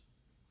factors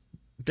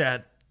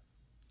that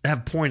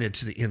have pointed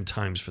to the end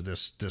times for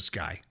this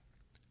guy.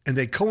 And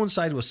they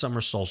coincide with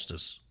summer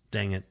solstice.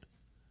 Dang it.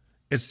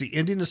 It's the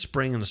ending of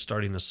spring and the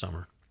starting of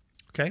summer.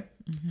 Okay?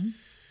 Mm-hmm.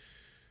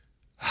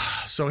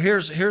 So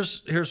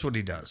here's what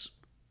he does.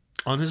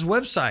 On his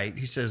website,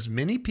 he says,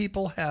 many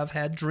people have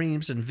had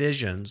dreams and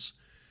visions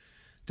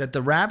that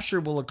the rapture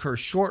will occur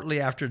shortly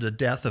after the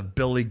death of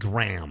Billy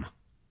Graham.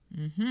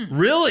 Mm-hmm.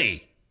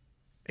 Really?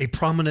 A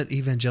prominent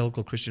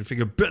evangelical Christian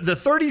figure. The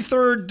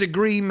 33rd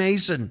degree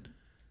Mason,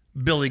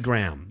 Billy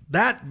Graham.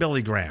 That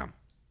Billy Graham.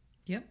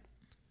 Yep.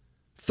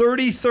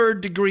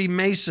 33rd degree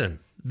Mason.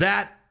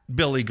 That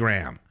Billy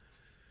Graham.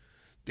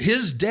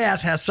 His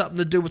death has something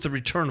to do with the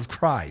return of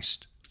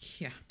Christ.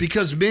 Yeah.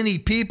 Because many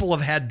people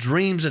have had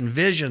dreams and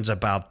visions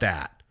about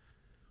that.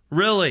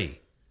 Really?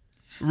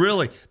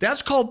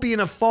 That's called being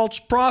a false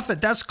prophet.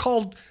 That's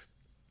called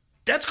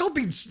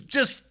being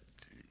just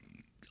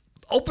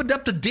opened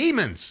up to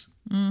demons.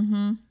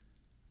 Mm-hmm.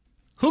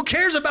 Who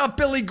cares about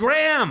Billy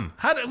Graham?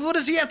 What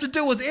does he have to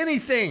do with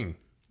anything?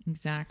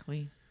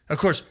 Exactly. Of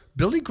course,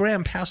 Billy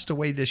Graham passed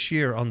away this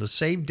year on the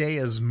same day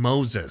as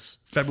Moses,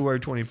 February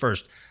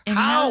 21st. And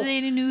how they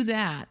knew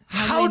that?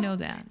 How do they know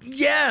that?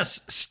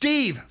 Yes,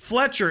 Steve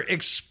Fletcher,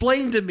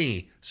 explain to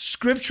me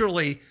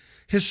scripturally,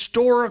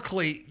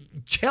 historically,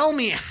 tell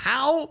me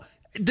how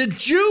the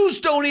Jews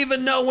don't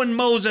even know when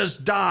Moses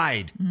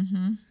died.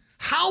 Mm-hmm.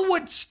 How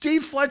would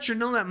Steve Fletcher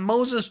know that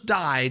Moses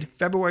died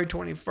February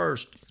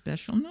 21st?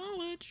 Special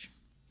knowledge.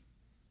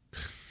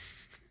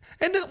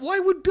 And why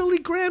would Billy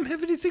Graham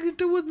have anything to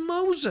do with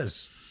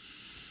Moses?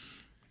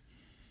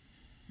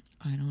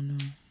 I don't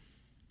know.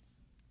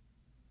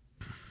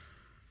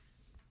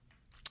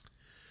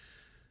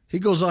 He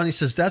goes on, he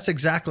says, that's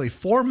exactly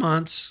 4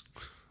 months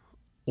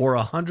or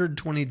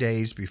 120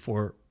 days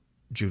before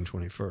June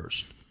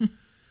 21st.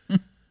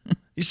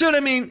 You see what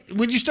I mean?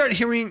 When you start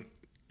hearing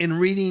and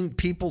reading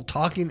people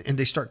talking and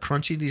they start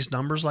crunching these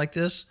numbers like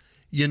this,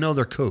 you know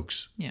they're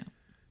kooks. Yeah.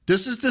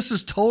 This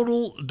is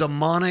total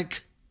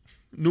demonic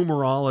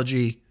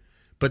numerology,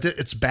 but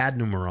it's bad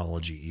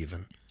numerology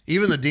even.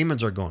 Even the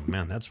demons are going,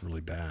 man, that's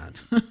really bad.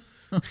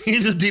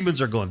 Even the demons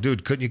are going,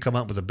 dude, couldn't you come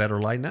up with a better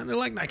lie? And they're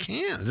like, I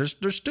can't.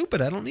 They're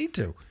stupid. I don't need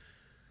to.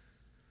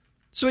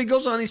 So he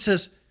goes on, he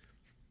says,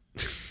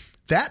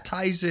 that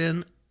ties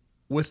in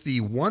with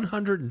the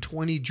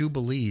 120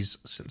 Jubilees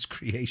since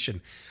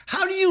creation.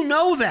 How do you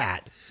know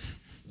that?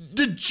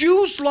 The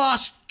Jews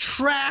lost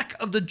track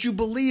of the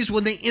Jubilees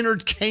when they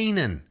entered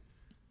Canaan.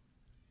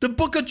 The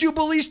book of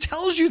Jubilees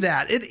tells you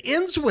that. It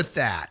ends with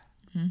that.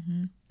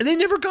 Mm-hmm. And they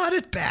never got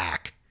it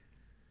back.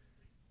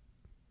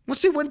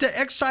 Once they went to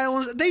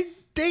exile,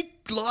 they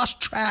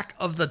lost track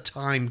of the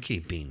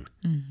timekeeping.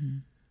 Mm-hmm.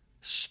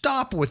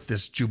 Stop with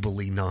this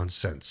Jubilee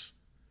nonsense.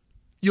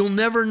 You'll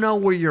never know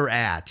where you're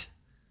at.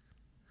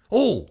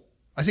 Oh,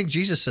 I think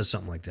Jesus says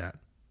something like that.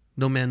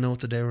 No man knoweth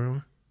the day or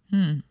hour.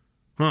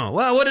 Oh,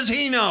 well, what does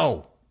he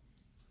know?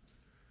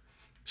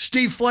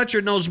 Steve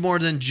Fletcher knows more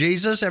than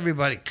Jesus.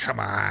 Everybody, come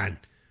on.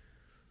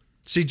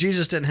 See,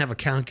 Jesus didn't have a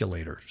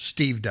calculator.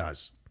 Steve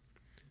does.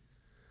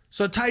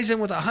 So it ties in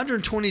with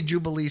 120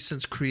 Jubilees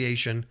since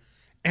creation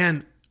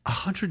and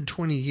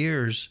 120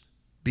 years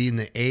being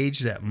the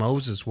age that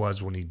Moses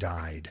was when he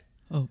died.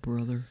 Oh,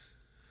 brother.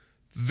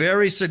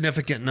 Very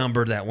significant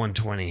number, that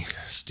 120,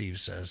 Steve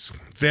says.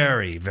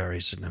 Very,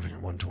 very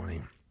significant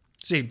 120.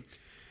 See,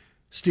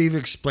 Steve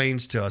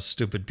explains to us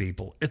stupid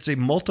people, it's a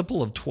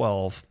multiple of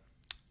 12.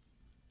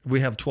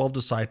 We have 12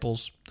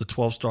 disciples, the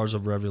 12 stars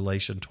of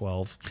Revelation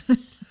 12.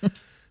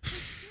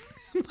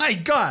 My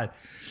God,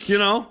 you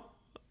know.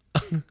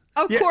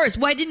 Of course.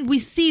 Why didn't we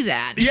see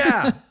that?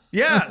 Yeah.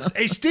 Yeah.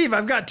 Hey, Steve,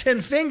 I've got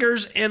 10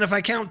 fingers, and if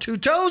I count 2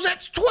 toes,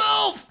 that's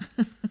 12.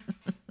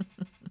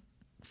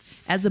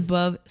 As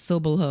above, so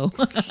below.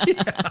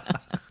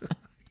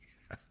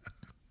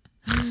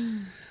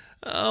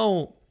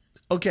 Oh,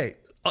 okay.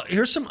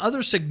 Here's some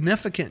other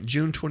significant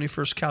June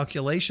 21st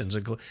calculations.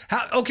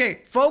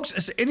 Okay, folks,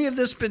 has any of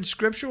this been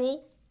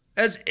scriptural?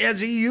 Has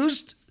he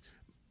used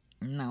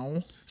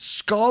No.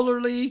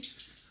 scholarly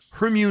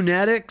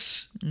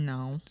hermeneutics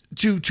No.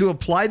 to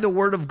apply the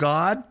word of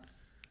God?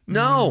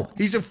 No.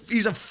 He's a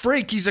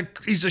freak. He's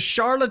a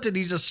charlatan.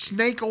 He's a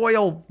snake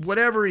oil,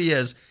 whatever he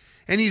is.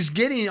 And he's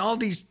getting all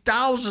these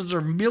thousands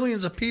or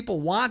millions of people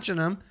watching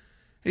him.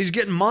 He's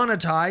getting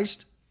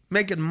monetized,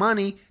 making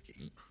money.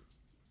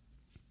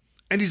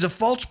 And he's a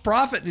false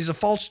prophet. And he's a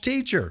false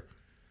teacher.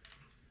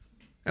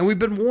 And we've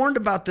been warned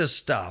about this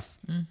stuff.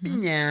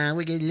 Mm-hmm. Yeah,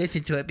 we can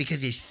listen to it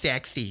because it's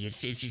sexy.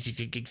 It's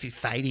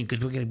exciting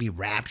because we're going to be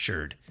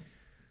raptured.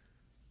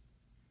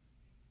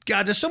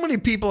 God, there's so many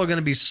people are going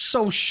to be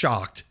so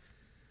shocked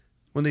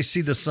when they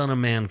see the Son of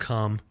Man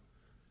come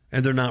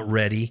and they're not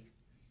ready.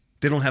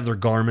 They don't have their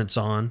garments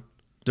on.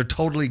 They're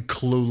totally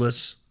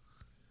clueless.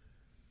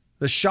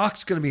 The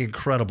shock's going to be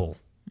incredible.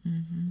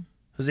 Mm-hmm.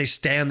 As they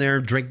stand there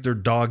and drink their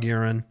dog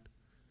urine.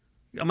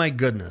 Oh, my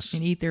goodness.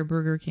 And eat their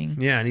Burger King.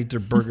 Yeah, and eat their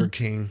Burger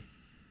King.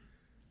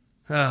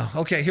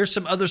 Okay, here's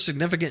some other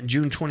significant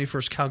June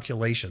 21st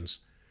calculations.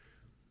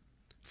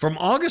 From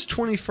August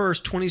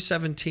 21st,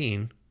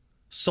 2017,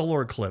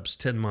 solar eclipse,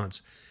 10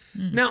 months.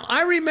 Mm. Now,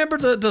 I remember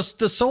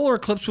the solar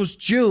eclipse was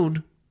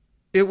June.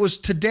 It was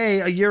today,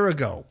 a year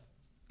ago.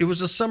 It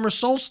was a summer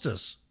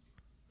solstice.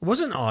 It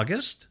wasn't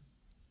August.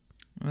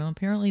 Well,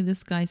 apparently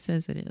this guy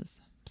says it is.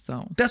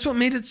 So that's what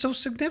made it so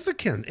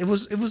significant. It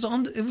was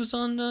on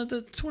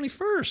the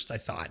 21st, I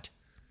thought.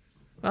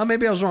 Well,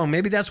 maybe I was wrong.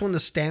 Maybe that's when the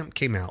stamp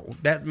came out.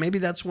 Maybe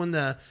that's when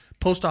the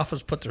post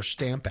office put their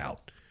stamp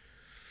out.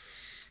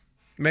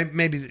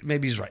 Maybe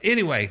he's right.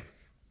 Anyway,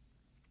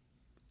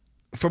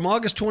 from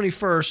August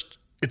 21st,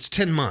 it's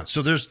 10 months.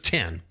 So there's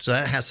 10. So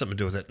that has something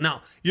to do with it.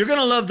 Now, you're going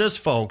to love this,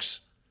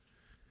 folks.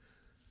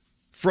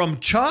 From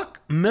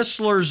Chuck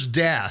Missler's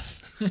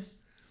death,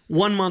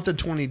 1 month and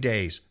 20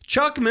 days.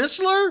 Chuck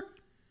Missler?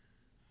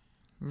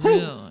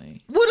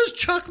 Really? What does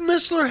Chuck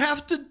Missler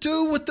have to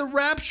do with the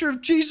rapture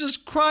of Jesus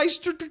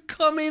Christ or the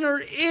coming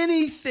or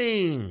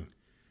anything?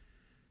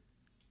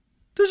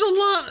 There's a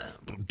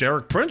lot.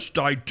 Derek Prince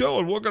died too,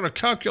 and we're going to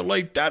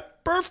calculate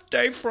that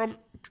birthday from...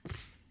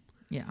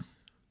 Yeah.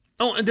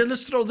 Oh, and then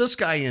let's throw this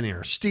guy in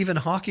here. Stephen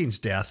Hawking's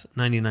death,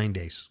 99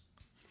 days.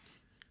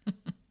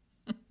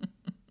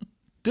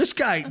 This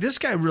guy's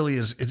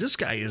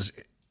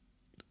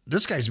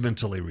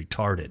mentally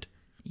retarded.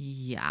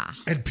 Yeah.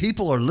 And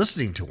people are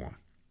listening to him.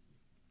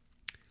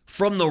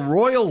 From the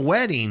royal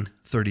wedding,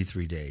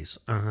 33 days.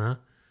 Uh-huh.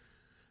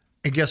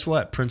 And guess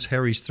what? Prince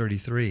Harry's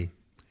 33.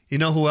 You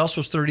know who else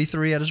was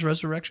 33 at his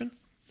resurrection?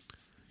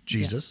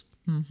 Jesus.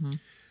 Yeah. Mm-hmm.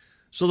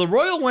 So the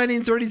royal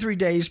wedding, 33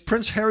 days.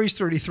 Prince Harry's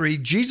 33.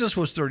 Jesus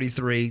was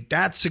 33.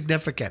 That's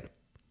significant.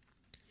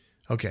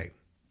 Okay.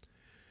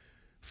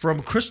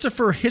 From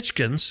Christopher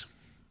Hitchens.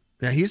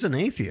 Now, he's an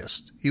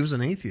atheist. He was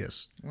an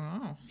atheist.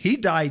 Wow. He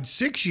died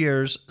 6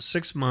 years,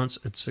 6 months,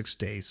 and 6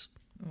 days.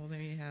 Well, there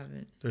you have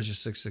it. There's your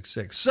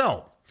 666.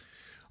 So,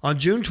 on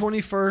June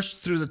 21st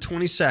through the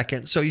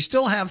 22nd, so you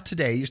still have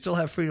today, you still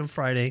have Freedom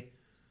Friday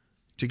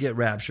to get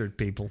raptured,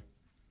 people.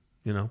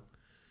 You know.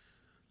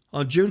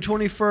 On June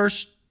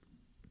 21st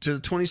to the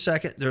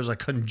 22nd, there's a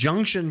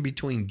conjunction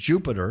between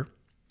Jupiter,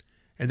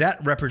 and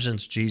that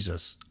represents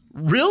Jesus.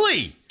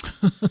 Really?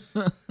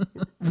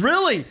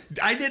 Really?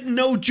 I didn't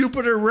know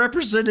Jupiter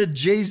represented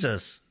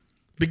Jesus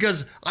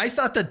because I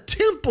thought the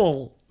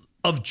temple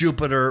of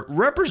Jupiter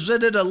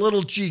represented a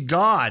little g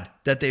god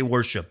that they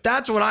worship.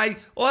 That's what do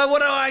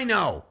I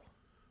know?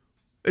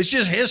 It's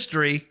just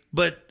history.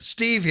 But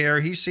Steve here,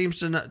 he seems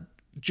to not.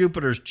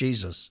 Jupiter's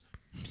Jesus.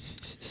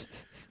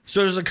 So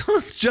there's a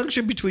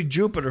conjunction between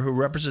Jupiter, who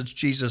represents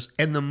Jesus,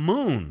 and the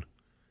moon,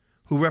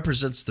 who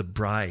represents the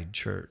bride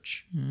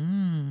church.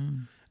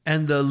 And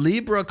the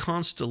Libra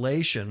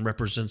constellation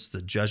represents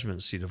the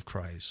judgment seat of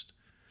Christ.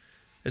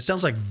 It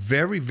sounds like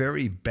very,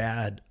 very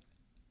bad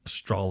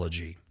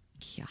astrology.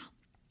 Yeah.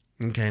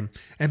 Okay.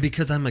 And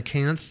because I'm a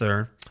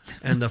Cancer,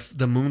 and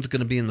the moon's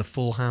going to be in the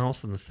full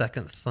house and the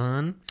second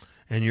sun,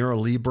 and you're a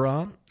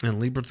Libra, and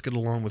Libra's get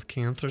along with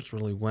Cancers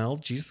really well,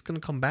 Jesus is going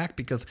to come back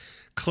because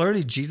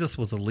clearly Jesus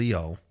was a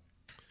Leo.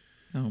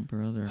 Oh,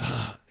 brother.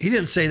 He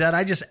didn't say that.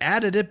 I just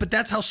added it, but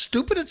that's how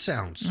stupid it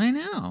sounds. I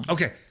know.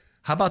 Okay.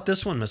 How about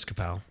this one, Miss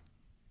Kapow?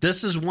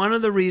 This is one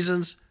of the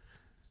reasons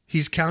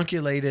he's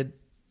calculated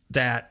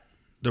that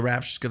the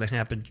rapture is going to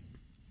happen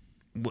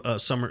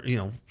summer,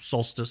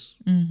 solstice,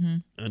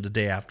 and the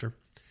day after.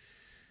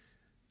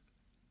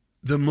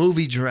 The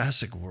movie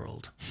Jurassic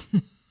World,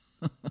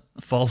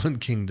 Fallen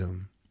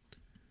Kingdom.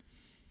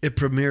 It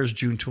premieres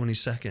June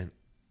 22nd.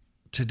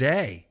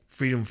 Today,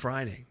 Freedom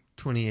Friday,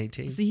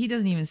 2018. See, he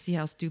doesn't even see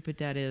how stupid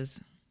that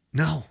is.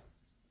 No.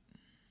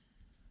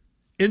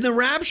 In the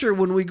rapture,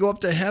 when we go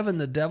up to heaven,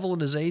 the devil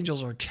and his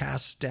angels are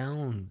cast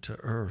down to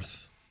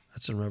earth.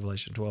 That's in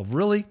Revelation 12.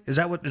 Really? Is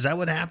that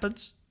what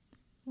happens?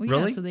 Well,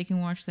 Really? yeah, so they can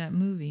watch that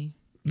movie.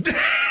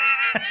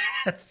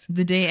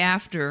 The day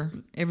after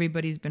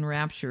everybody's been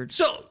raptured.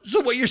 So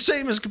what you're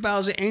saying, Ms. Kapow,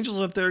 is the angels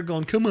up there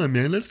going, come on,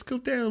 man, let's go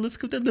down.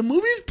 The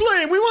movie's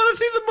playing. We want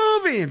to see the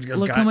movie. And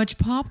Look how much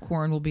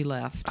popcorn will be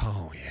left.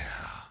 Oh, yeah.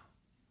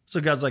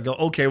 So God's like,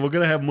 okay, we're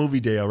going to have movie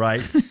day, all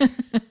right?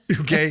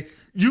 Okay,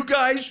 you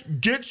guys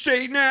get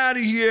Satan out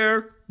of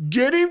here.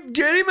 Get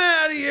him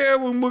out of here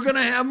when we're going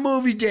to have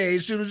movie day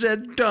as soon as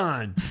that's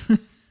done.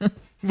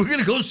 We're going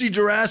to go see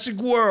Jurassic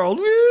World.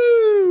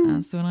 Woo!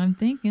 That's what I'm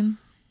thinking.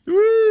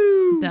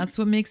 Woo! That's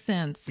what makes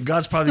sense.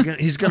 God's probably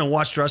he's going to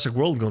watch Jurassic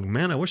World and go,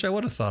 man, I wish I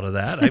would have thought of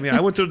that. I mean, I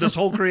went through this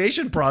whole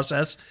creation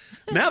process.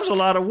 And that was a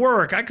lot of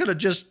work. I could have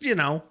just,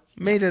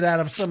 made it out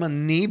of some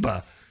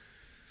amoeba.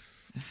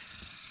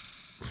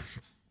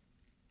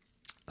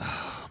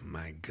 Oh,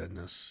 my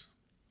goodness.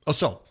 Oh,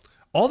 so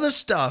all this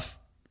stuff,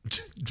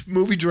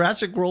 movie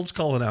Jurassic World's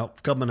coming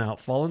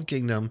out, Fallen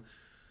Kingdom,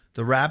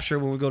 the rapture,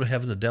 when we go to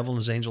heaven, the devil and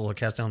his angel are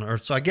cast down to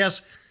earth. So I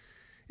guess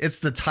it's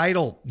the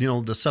title,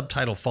 the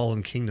subtitle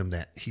Fallen Kingdom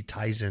that he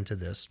ties into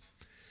this.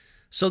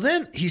 So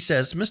then he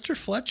says, Mr.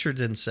 Fletcher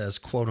then says,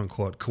 quote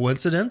unquote,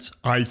 coincidence?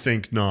 I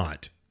think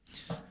not.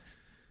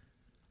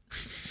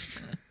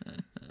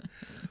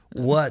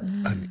 What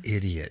an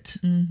idiot.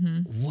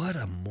 Mm-hmm. What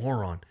a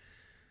moron.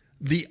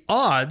 The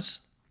odds,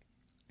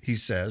 he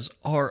says,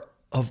 are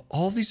of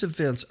all these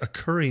events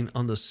occurring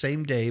on the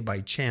same day by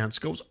chance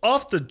goes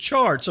off the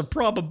charts of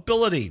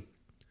probability.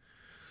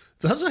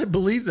 Thus, I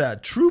believe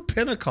that true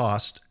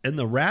Pentecost and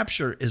the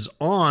rapture is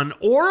on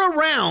or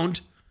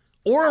around,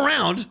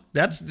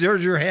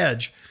 there's your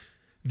hedge,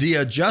 the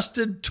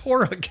adjusted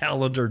Torah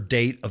calendar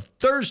date of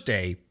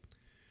Thursday,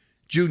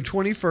 June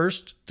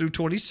 21st through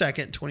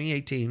 22nd,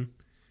 2018,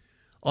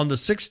 on the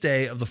 6th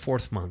day of the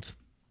 4th month.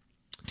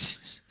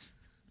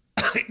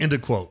 End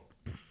of quote.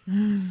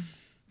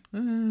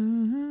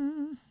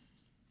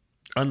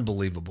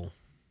 Unbelievable.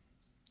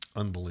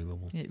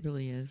 It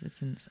really is.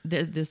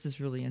 This is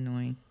really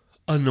annoying.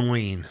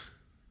 Annoying.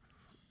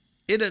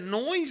 It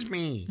annoys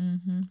me.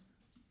 Mm-hmm.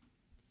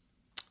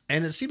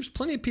 And it seems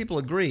plenty of people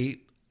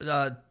agree.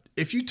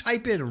 If you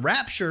type in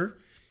Rapture,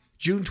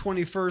 June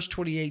 21st,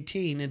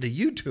 2018 into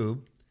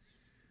YouTube,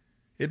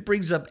 it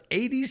brings up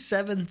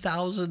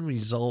 87,000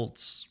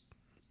 results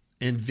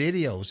and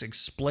videos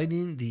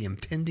explaining the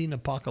impending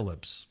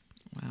apocalypse.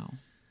 Wow.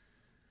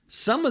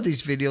 Some of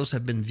these videos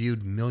have been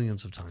viewed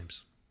millions of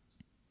times.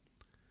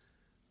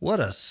 What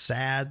a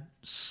sad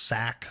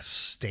sack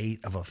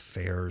state of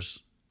affairs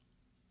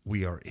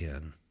we are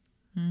in.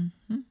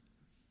 Mm-hmm.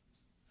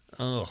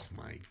 Oh,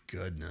 my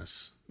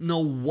goodness. No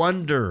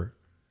wonder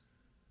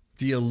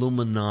the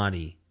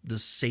Illuminati, the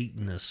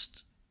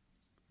Satanists,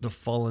 the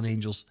fallen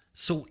angels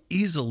so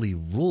easily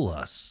rule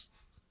us.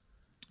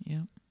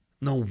 Yeah.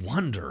 No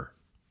wonder.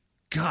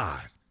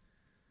 God,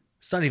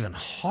 it's not even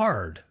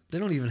hard. They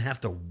don't even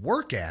have to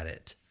work at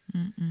it.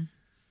 Mm-mm.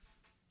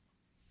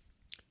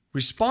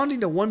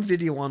 Responding to one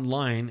video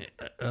online,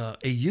 a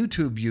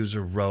YouTube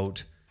user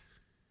wrote,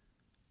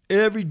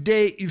 every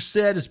date you've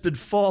said has been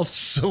false,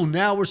 so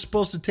now we're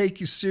supposed to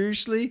take you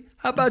seriously?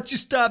 How about you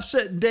stop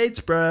setting dates,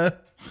 bruh?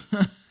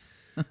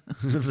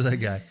 For that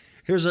guy.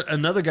 Here's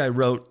another guy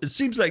wrote, it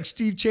seems like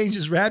Steve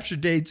changes rapture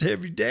dates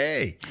every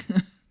day.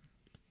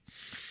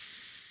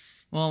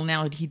 Well,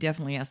 now he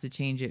definitely has to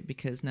change it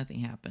because nothing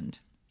happened.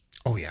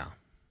 Oh, yeah.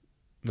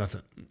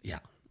 Nothing. Yeah.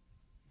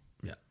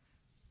 Yeah.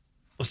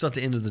 Well, it's not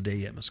the end of the day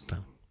yet, Ms.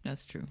 Kapow.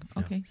 That's true.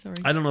 Okay, sorry.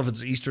 I don't know if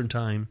it's Eastern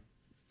time.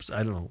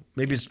 I don't know.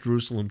 Maybe it's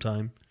Jerusalem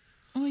time.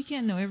 Oh, you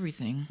can't know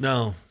everything.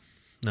 No.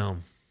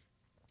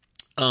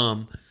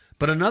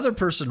 But another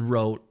person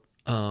wrote,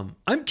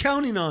 I'm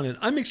counting on it.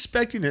 I'm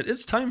expecting it.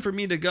 It's time for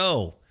me to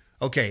go.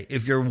 Okay,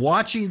 if you're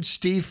watching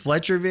Steve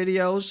Fletcher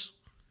videos,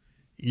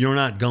 you're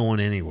not going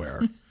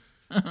anywhere.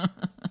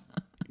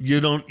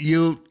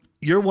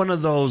 You're one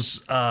of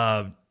those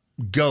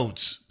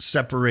goats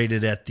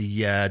separated at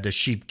the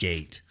sheep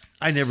gate.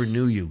 I never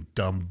knew you,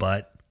 dumb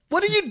butt.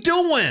 What are you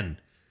doing?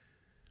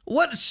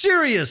 What?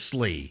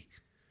 Seriously?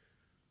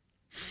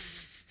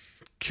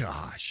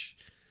 Gosh.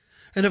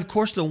 And of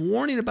course, the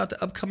warning about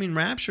the upcoming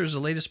rapture is the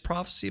latest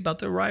prophecy about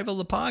the arrival of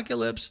the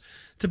apocalypse.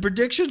 The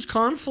predictions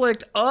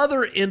conflict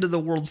other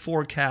end-of-the-world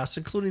forecasts,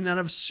 including that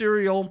of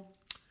serial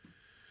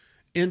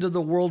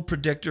end-of-the-world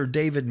predictor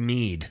David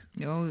Meade.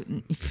 Oh,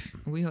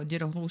 we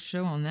did a whole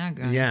show on that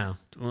guy. Yeah,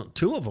 well,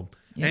 two of them.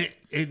 Yeah.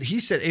 And he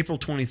said April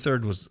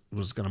 23rd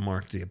was going to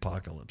mark the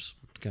apocalypse.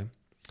 Okay.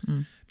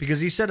 Because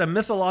he said a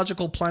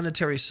mythological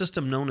planetary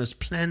system known as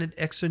Planet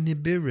Exo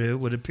Nibiru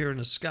would appear in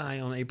the sky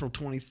on April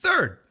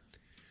 23rd.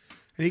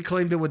 And he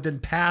claimed it would then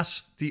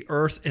pass the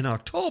Earth in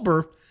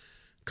October,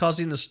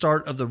 causing the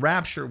start of the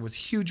rapture with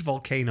huge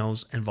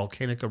volcanoes and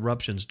volcanic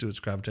eruptions due to its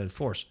gravitational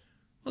force.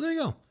 Well, there you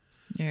go.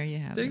 There you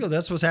have There it. you go.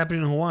 That's what's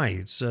happening in Hawaii.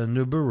 It's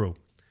Nibiru.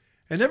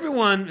 And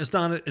everyone is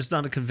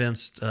not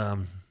convinced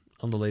on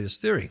the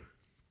latest theory.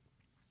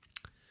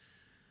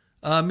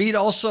 Meade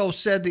also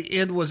said the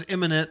end was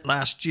imminent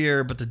last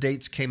year, but the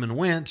dates came and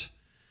went.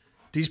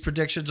 These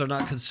predictions are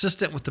not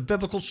consistent with the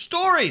biblical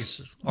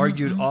stories,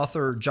 argued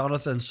author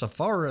Jonathan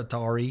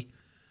Safaratari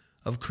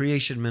of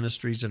Creation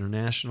Ministries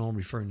International,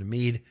 referring to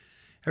Meade.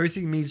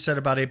 Everything Meade said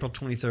about April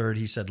 23rd,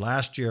 he said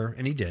last year,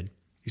 and he did.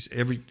 He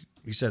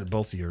said it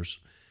both years.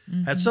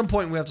 At some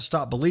point, we have to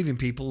stop believing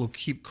people who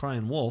keep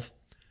crying wolf.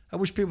 I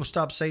wish people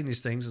stop saying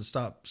these things and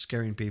stop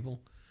scaring people.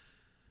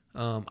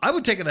 I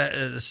would take it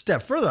a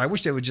step further. I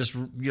wish they would just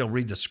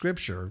read the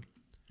scripture.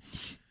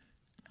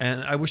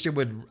 And I wish they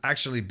would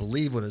actually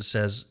believe what it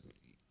says.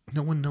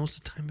 No one knows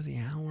the time of the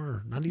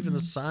hour. Not even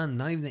the Son,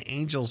 not even the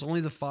angels,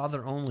 only the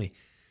Father only.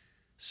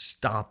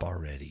 Stop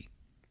already.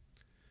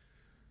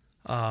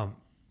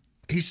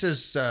 He says,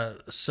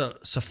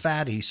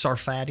 Sarfati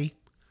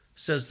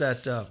says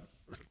that,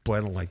 boy, I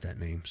don't like that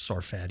name,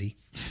 Sarfati.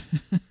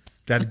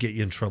 That'd get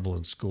you in trouble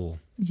in school.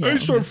 Yeah. Hey,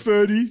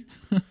 Sarfati.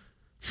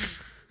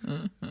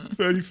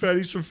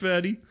 Fatty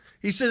Sarfati.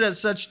 He says that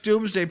such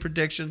doomsday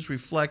predictions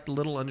reflect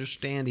little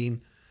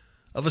understanding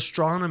of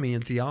astronomy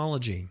and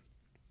theology.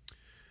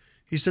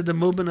 He said the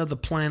movement of the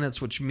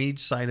planets, which Meade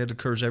cited,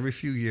 occurs every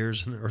few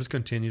years and the Earth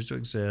continues to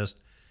exist.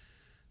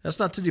 That's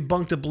not to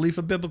debunk the belief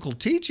of biblical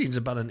teachings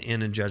about an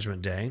end and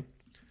judgment day.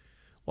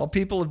 While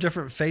people of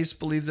different faiths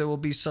believe there will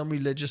be some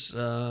religious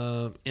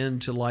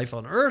end to life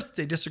on Earth,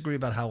 they disagree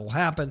about how it will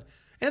happen,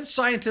 and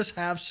scientists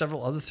have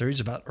several other theories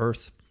about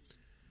Earth.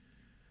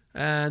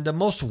 And the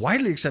most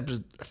widely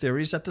accepted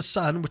theory is that the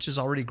sun, which is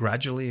already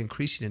gradually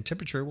increasing in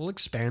temperature, will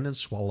expand and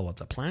swallow up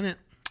the planet.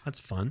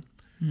 That's fun.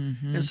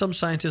 And some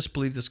scientists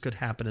believe this could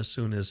happen as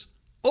soon as,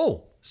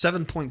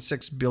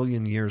 7.6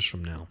 billion years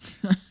from now.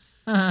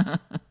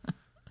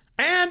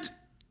 And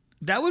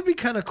that would be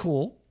kind of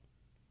cool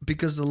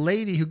because the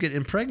lady who get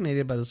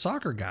impregnated by the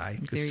soccer guy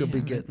could There still you be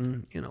have it.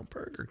 getting,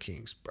 Burger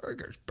Kings,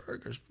 burgers.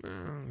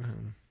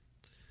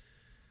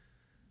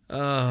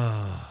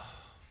 Oh,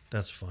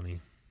 that's funny.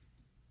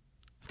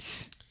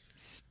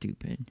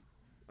 Stupid.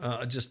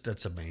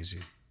 That's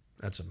amazing.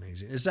 That's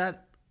amazing. Is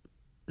that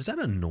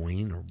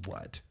annoying or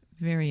what?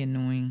 Very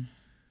annoying.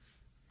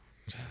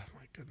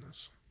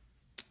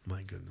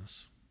 My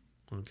goodness.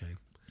 Okay.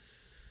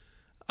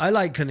 I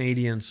like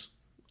Canadians.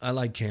 I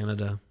like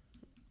Canada.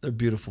 They're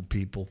beautiful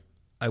people.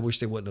 I wish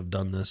they wouldn't have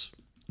done this.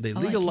 They I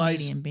like legalized.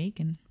 Canadian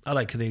bacon. I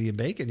like Canadian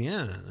bacon.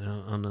 Yeah,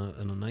 on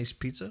a nice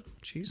pizza,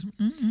 cheese.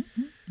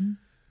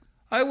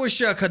 I wish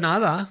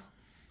Canada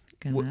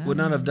would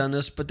not have done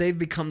this, but they've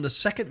become the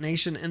second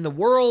nation in the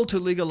world to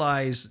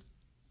legalize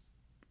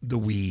the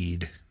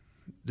weed,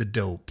 the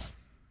dope.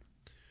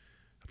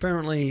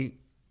 Apparently,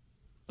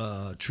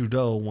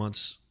 Trudeau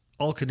wants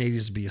all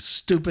Canadians to be as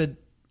stupid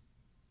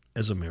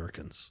as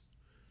Americans.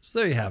 So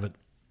there you have it.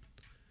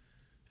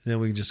 And then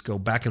we can just go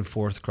back and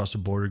forth across the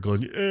border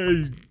going,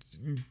 hey,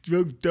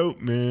 smoke dope,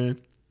 man.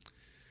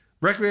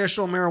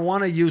 Recreational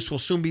marijuana use will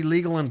soon be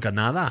legal in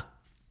Canada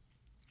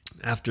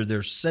after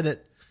their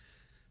Senate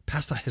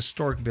passed a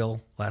historic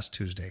bill last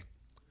Tuesday.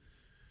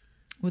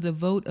 With a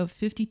vote of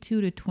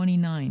 52 to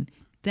 29.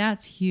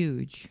 That's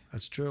huge.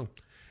 That's true.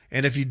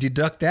 And if you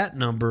deduct that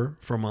number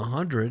from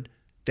 100,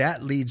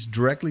 that leads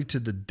directly to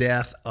the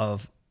death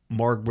of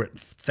Margaret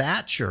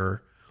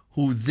Thatcher,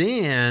 who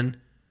then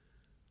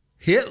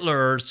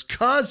Hitler's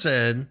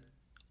cousin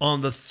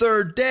on the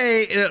third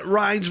day, and it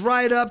rides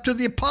right up to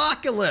the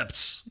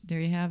apocalypse. There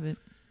you have it.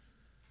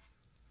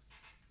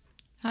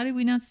 How did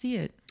we not see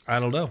it? I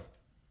don't know.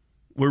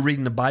 We're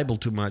reading the Bible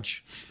too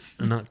much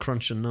and not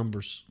crunching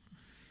numbers.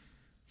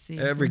 See,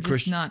 Every we're just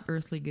Christian- not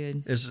earthly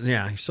good.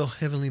 You're so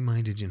heavenly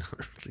minded, you're not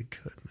really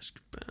good, Mr.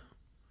 Brown.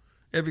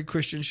 Every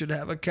Christian should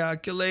have a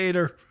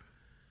calculator.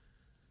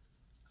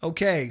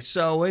 Okay,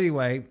 so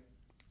anyway,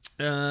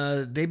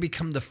 they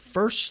become the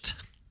first,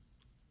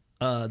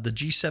 the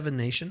G7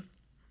 nation,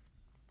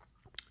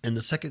 and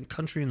the second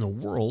country in the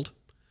world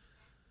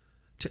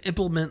to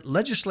implement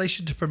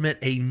legislation to permit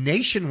a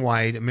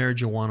nationwide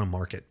marijuana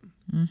market.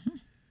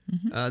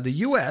 The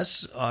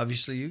U.S.,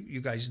 obviously,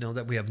 you guys know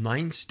that we have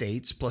 9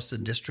 states plus the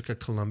District of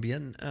Columbia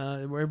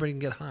where everybody can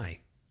get high.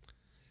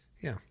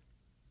 Yeah.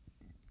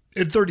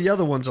 And 30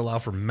 other ones allow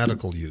for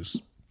medical use.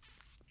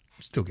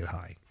 Still get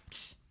high.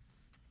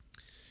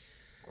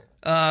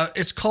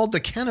 It's called the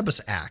Cannabis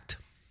Act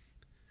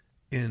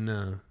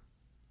in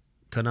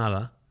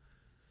Canada.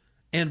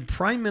 And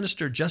Prime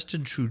Minister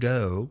Justin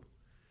Trudeau,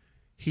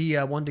 he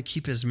wanted to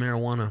keep his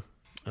marijuana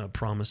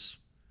promise.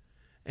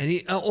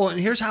 And and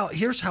here's how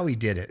he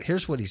did it.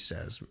 Here's what he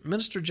says.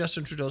 Minister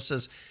Justin Trudeau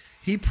says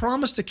he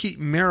promised to keep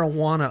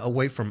marijuana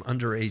away from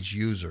underage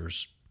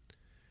users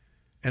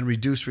and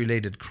reduce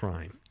related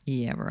crime.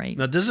 Yeah, right.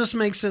 Now, does this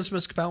make sense,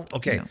 Ms. Capel?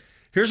 Okay, No.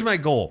 Here's my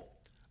goal.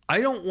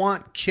 I don't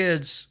want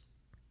kids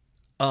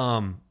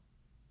having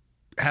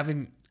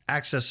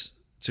access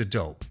to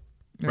dope,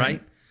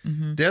 right?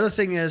 Mm-hmm. The other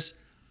thing is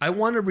I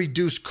want to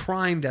reduce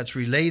crime that's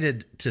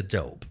related to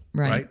dope,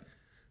 right?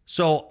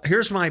 So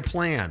here's my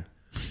plan.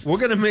 We're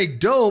going to make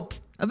dope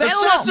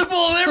available,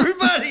 accessible to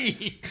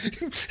everybody.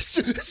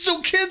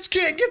 so kids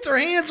can't get their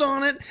hands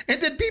on it,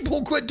 and then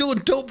people quit doing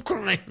dope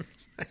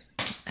crimes.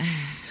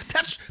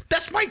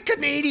 That's my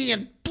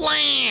Canadian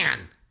plan.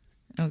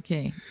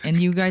 Okay.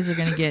 And you guys are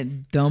going to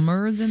get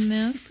dumber than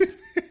this?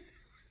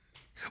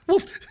 Well,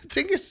 the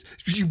thing is,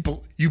 you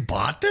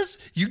bought this?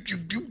 You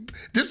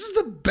this is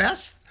the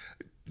best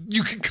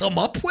you can come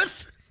up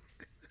with?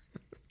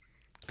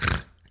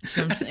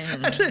 I'm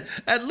saying.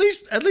 At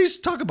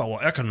least talk about,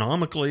 well,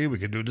 economically we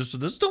could do this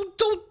and this. Don't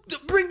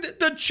bring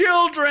the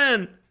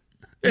children.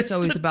 It's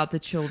always about the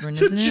children,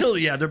 isn't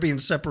it? Yeah, they're being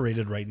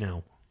separated right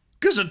now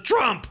because of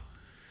Trump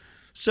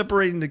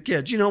separating the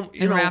kids.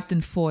 Wrapped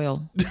in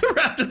foil.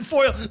 Wrapped in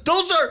foil.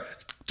 Those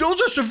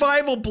are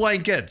survival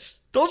blankets.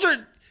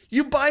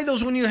 You buy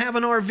those when you have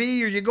an RV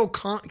or you go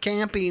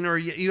camping or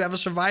you have a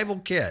survival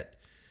kit.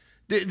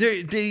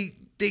 They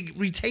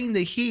retain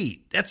the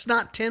heat. That's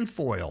not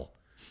tinfoil.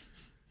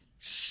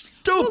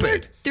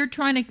 Stupid. Well, they're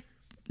trying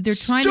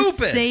to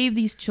save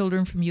these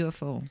children from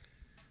UFO.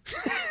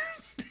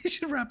 They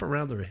should wrap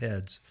around their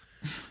heads.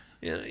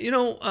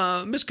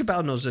 Miss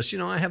Cabal knows this.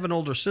 I have an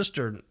older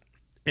sister,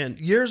 and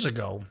years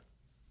ago,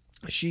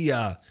 she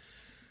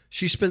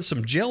spent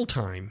some jail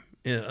time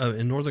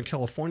in Northern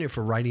California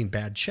for writing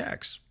bad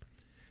checks.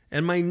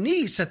 And my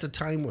niece at the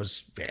time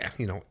was,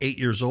 8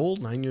 years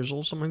old, 9 years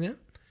old, something like that.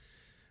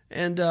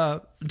 And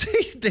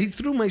they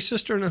threw my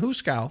sister in a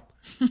hoosegow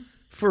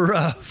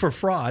for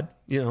fraud,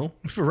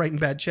 for writing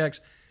bad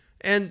checks.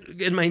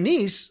 And my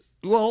niece,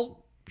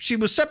 well, she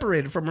was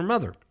separated from her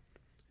mother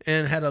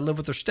and had to live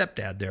with her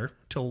stepdad there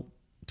till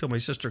my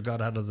sister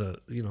got out of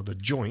the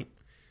joint.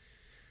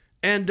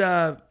 And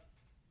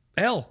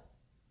hell,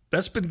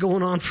 that's been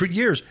going on for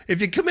years.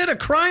 If you commit a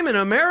crime in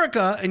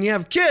America and you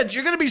have kids,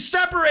 you're going to be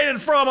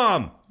separated from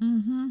them.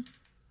 Mm-hmm.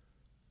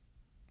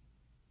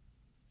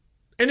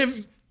 And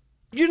if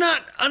you're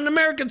not an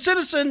American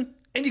citizen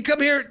and you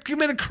come here,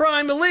 commit a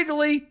crime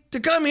illegally to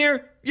come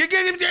here, you're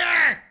going to be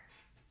there.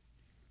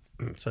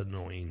 It's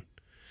annoying.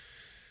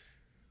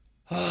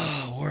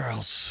 Oh, where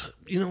else?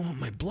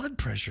 My blood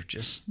pressure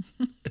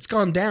it's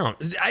gone down.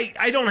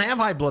 I don't have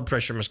high blood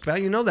pressure, Ms. Cabal.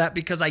 You know that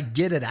because I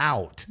get it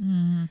out.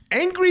 Mm.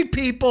 Angry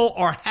people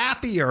are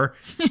happier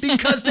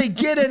because they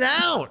get it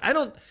out.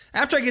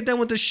 After I get done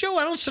with the show,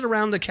 I don't sit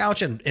around the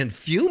couch and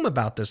fume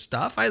about this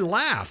stuff. I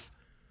laugh.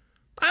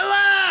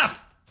 I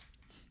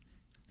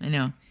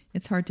know.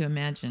 It's hard to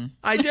imagine.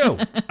 I do.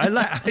 I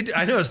laugh.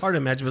 I know it's hard to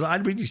imagine, but I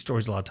read these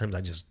stories a lot of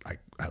times.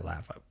 I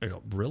laugh. I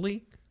go,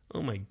 really?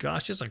 Oh my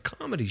gosh, it's a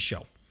comedy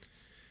show.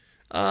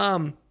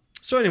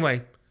 So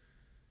anyway,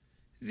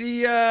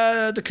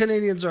 the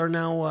Canadians are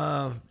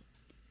now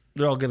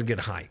they're all going to get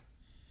high,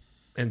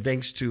 and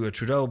thanks to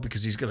Trudeau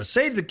because he's going to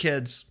save the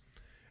kids.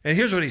 And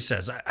here's what he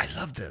says. I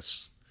love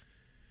this.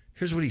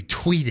 Here's what he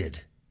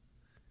tweeted,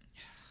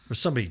 or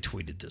somebody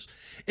tweeted this.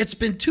 It's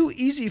been too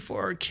easy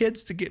for our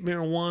kids to get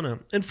marijuana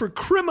and for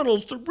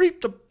criminals to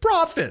reap the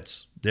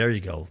profits. There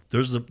you go.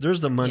 There's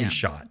the money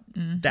shot.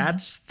 Mm-hmm.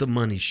 That's the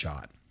money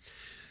shot.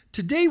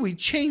 Today, we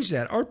changed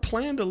that. Our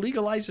plan to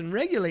legalize and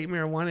regulate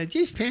marijuana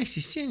just passed the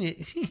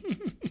Senate.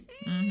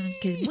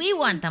 Because we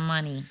want the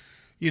money.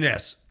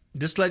 Yes,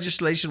 this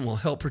legislation will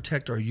help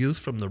protect our youth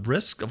from the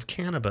risk of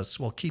cannabis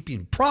while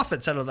keeping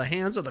profits out of the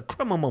hands of the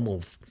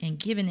criminals. And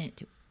giving it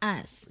to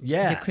us,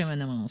 the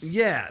criminals.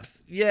 Yeah.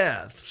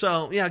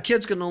 So,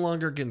 kids can no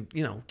longer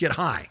get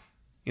high.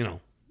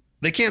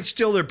 They can't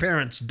steal their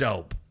parents'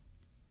 dope.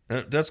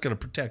 That's going to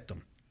protect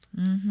them.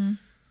 Mm-hmm.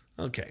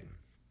 Okay.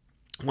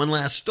 One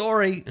last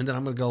story, and then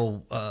I'm going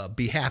to go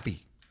be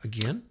happy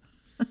again.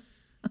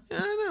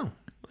 Yeah,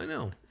 I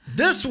know.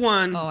 This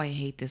one I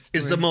hate this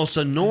story. Is the most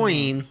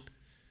annoying.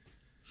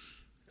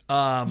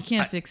 You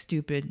can't fix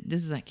stupid.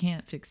 This is I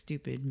can't fix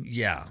stupid.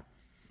 Yeah.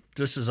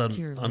 This is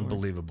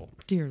unbelievable.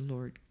 Dear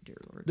Lord.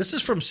 This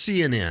is from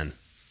CNN.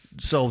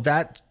 So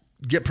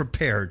get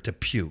prepared to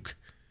puke.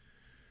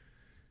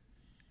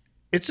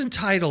 It's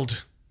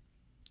entitled,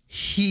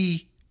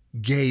 He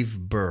gave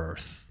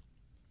birth.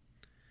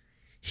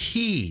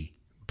 He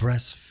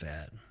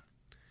breastfed.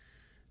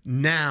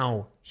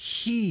 Now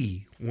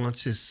he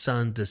wants his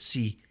son to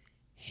see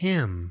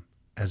him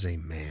as a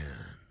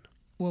man.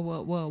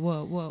 What?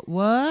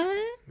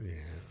 Yeah.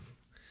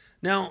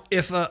 Now,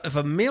 if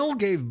a male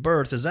gave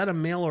birth, is that a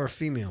male or a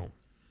female?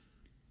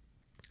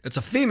 It's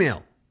a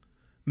female.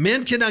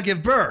 Men cannot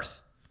give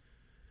birth.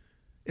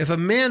 If a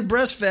man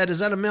breastfed, is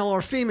that a male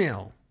or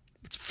female?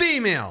 It's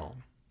female.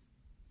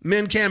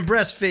 Men can't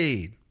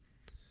breastfeed.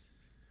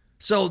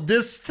 So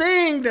this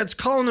thing that's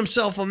calling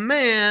himself a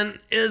man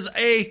is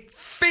a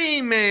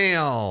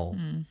female.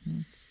 Mm-hmm.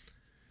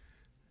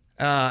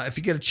 If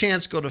you get a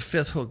chance, go to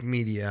Fifth Hook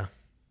Media,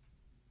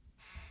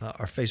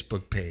 our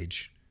Facebook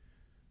page.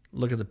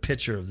 Look at the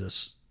picture of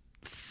this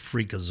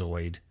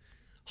freakazoid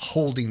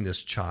holding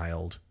this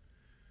child,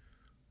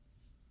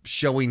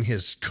 showing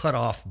his cut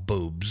off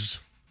boobs.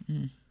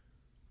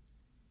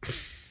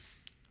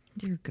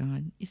 Dear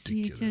God. You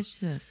see, it's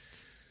just...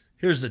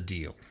 Here's the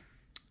deal.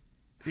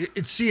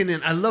 It's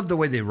CNN. I love the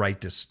way they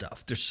write this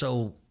stuff. They're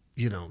so,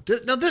 now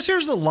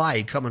here's the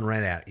lie coming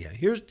right at you.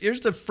 Here's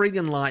the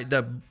friggin' lie.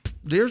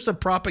 Here's the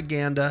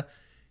propaganda.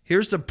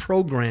 Here's the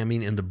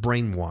programming and the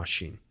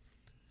brainwashing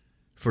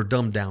for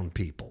dumbed down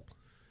people.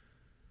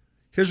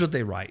 Here's what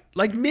they write.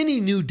 Like many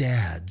new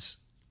dads,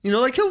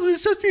 like, oh,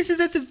 this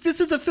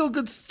is a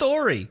feel-good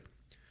story.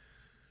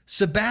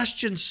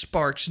 Sebastian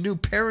Sparks knew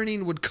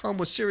parenting would come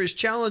with serious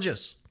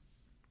challenges.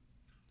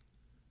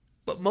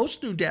 But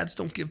most new dads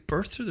don't give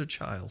birth to their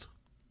child.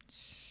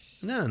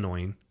 Isn't that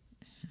annoying?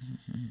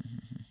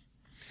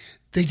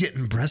 They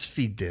didn't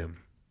breastfeed them.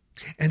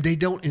 And they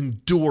don't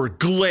endure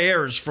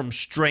glares from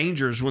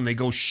strangers when they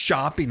go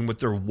shopping with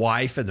their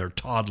wife and their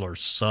toddler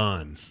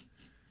son.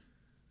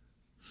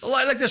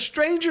 Like the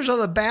strangers are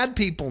the bad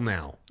people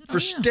now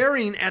for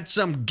staring at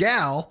some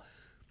gal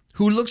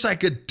who looks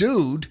like a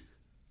dude.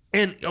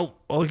 And,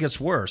 it gets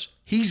worse.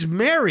 He's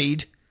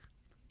married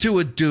to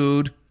a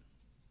dude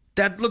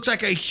that looks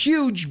like a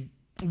huge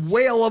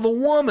whale of a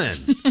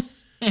woman.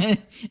 And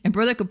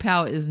Brother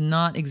Kapow is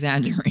not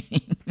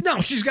exaggerating. No,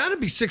 she's got to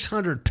be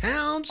 600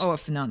 pounds. Oh,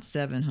 if not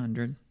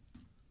 700.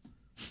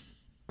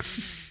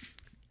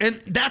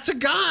 And that's a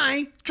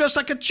guy dressed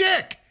like a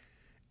chick.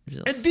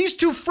 Really? And these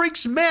two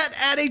freaks met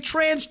at a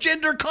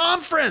transgender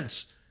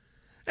conference.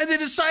 And they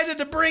decided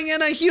to bring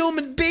in a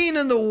human being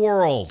in the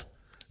world.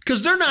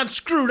 Because they're not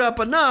screwed up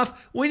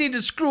enough. We need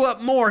to screw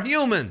up more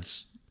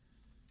humans.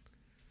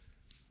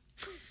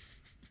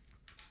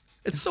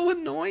 It's so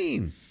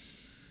annoying.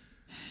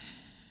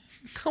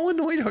 How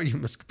annoyed are you,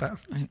 Miss Kapow?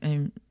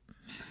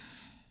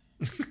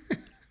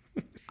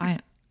 I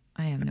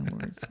have no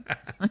words.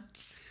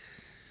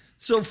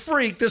 So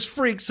this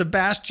freak,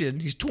 Sebastian,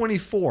 he's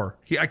 24.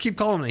 I keep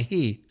calling him a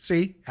he.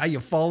 See how you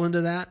fall into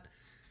that?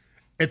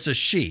 It's a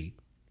she.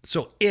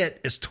 So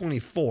it is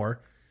 24.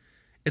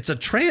 It's a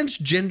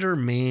transgender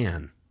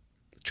man.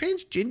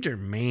 Transgender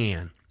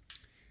man.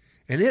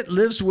 And it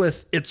lives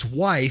with its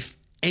wife,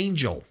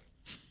 Angel.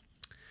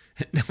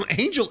 Now,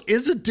 Angel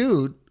is a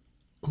dude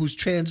who's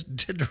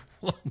transgender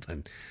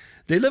woman.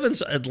 They live in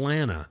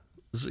Atlanta.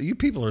 So you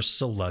people are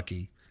so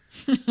lucky.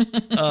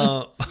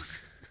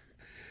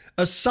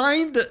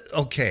 Assigned the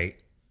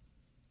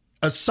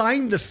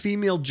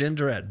female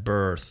gender at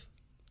birth.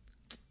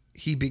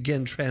 He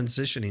began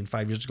transitioning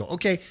 5 years ago.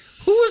 Okay,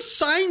 who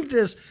assigned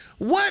this?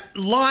 What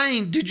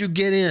line did you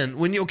get in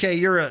when you're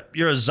a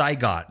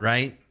zygote,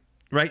 right?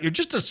 Right? You're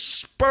just a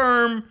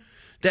sperm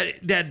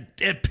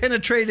that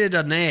penetrated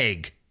an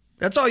egg.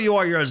 That's all you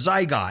are. You're a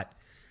zygote.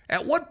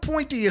 At what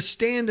point do you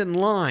stand in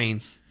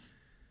line,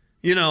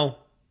 and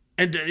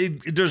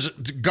there's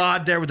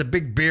God there with a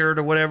big beard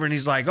or whatever, and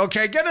he's like,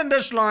 okay, get in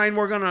this line.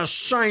 We're going to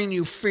assign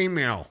you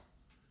female.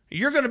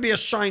 You're going to be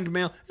assigned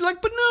male. You're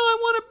like, but no, I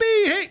want to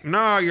be. Hey,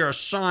 no, you're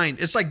assigned.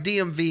 It's like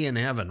DMV in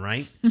heaven,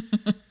 right?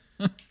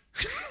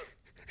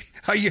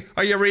 Are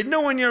you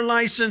renewing your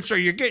license or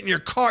you're getting your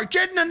car?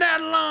 Getting in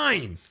that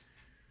line.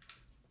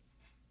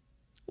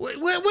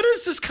 What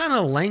is this kind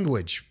of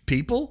language,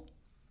 people?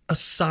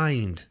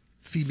 Assigned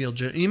female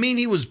gender. You mean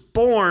he was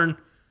born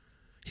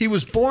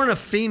a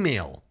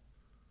female.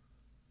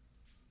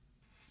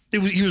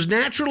 He was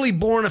naturally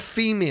born a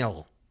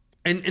female.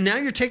 And now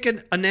you're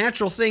taking a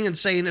natural thing and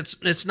saying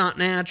it's not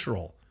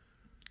natural.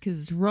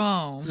 Because it's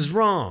wrong. It's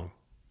wrong.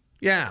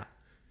 Yeah.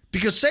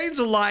 Because Satan's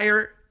a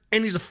liar,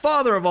 and he's the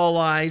father of all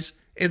lies,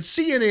 and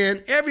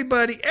CNN,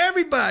 everybody,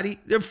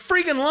 they're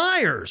freaking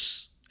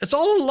liars. It's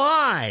all a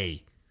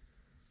lie.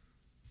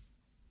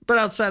 But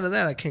outside of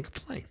that, I can't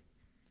complain.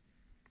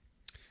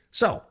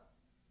 So,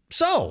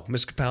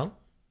 Ms. Kapow,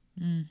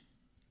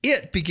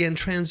 it began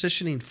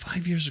transitioning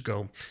 5 years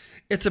ago.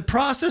 It's a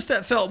process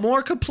that felt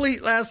more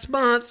complete last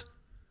month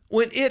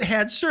when it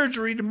had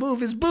surgery to move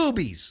his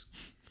boobies.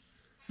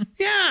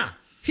 Yeah,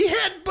 he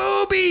had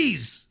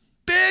boobies.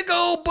 Big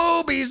old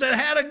boobies that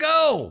had to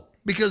go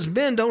because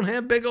men don't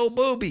have big old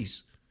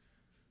boobies.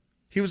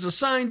 He was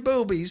assigned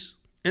boobies,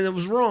 and it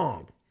was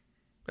wrong.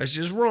 That's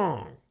just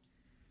wrong.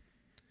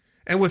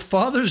 And with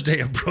Father's Day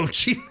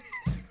approaching,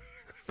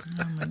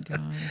 Oh my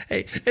God.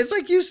 Hey, it's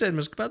like you said,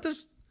 Miss, about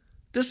this.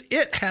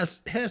 It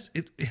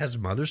has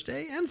Mother's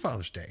Day and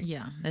Father's Day.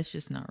 Yeah, that's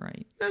just not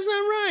right. That's not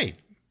right.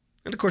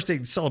 And of course,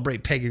 they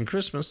celebrate pagan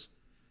Christmas.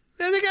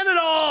 And they got it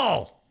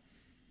all.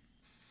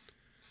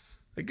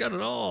 They got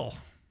it all.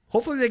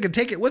 Hopefully, they can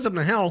take it with them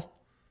to hell.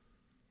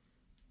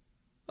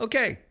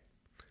 Okay.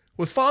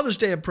 With Father's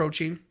Day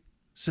approaching,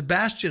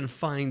 Sebastian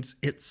finds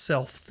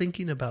itself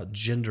thinking about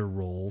gender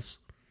roles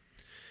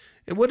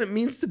and what it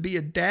means to be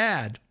a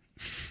dad.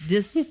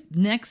 This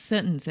next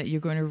sentence that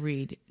you're going to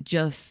read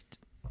just.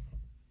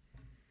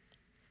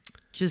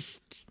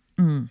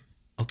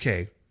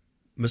 Okay.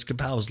 Ms.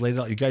 Kapow has laid it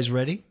out. You guys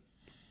ready?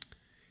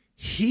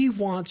 He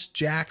wants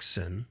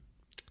Jackson,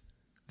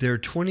 their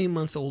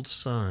 20-month-old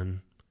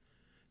son,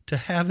 to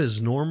have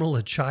as normal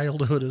a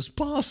childhood as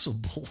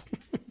possible.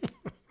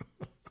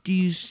 Do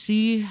you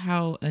see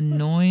how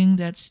annoying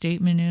that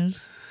statement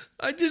is?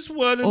 I just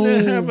wanted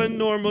to have a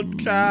normal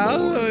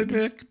childhood,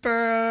 Ms.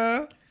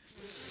 Kapow.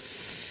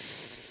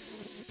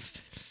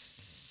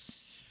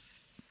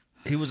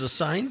 He was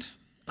assigned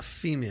a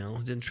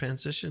female, then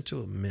transitioned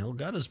to a male,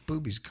 got his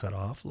boobies cut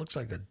off, looks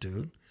like a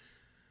dude,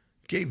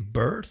 gave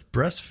birth,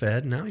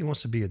 breastfed, now he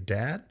wants to be a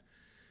dad,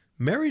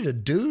 married a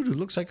dude who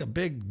looks like a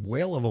big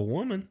whale of a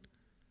woman,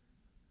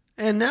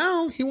 and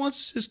now he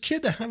wants his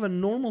kid to have a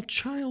normal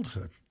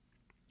childhood.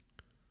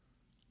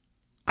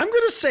 I'm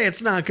going to say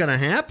it's not going to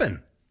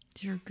happen.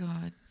 Dear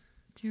God.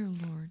 Dear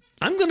Lord.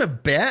 I'm going to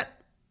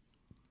bet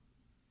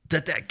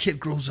that kid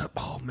grows up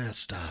all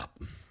messed up.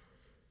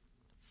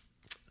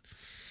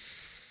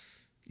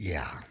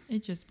 Yeah.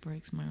 It just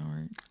breaks my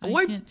heart.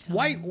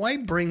 Why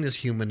bring this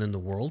human in the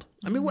world?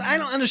 I mean, I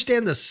don't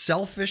understand the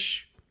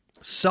selfish,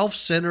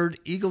 self-centered,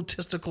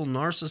 egotistical,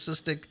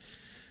 narcissistic,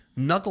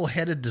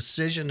 knuckle-headed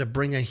decision to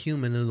bring a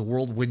human into the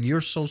world when you're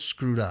so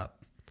screwed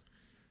up.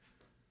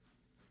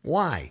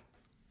 Why?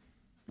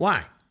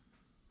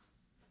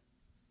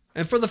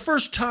 And for the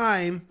first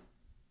time,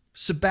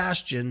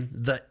 Sebastian,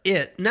 the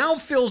it, now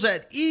feels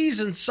at ease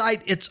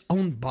inside its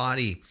own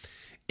body.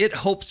 It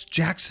hopes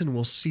Jackson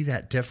will see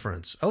that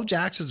difference. Oh,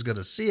 Jackson's going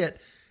to see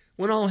it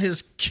when all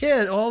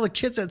the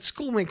kids at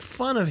school make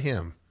fun of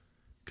him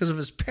because of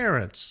his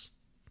parents.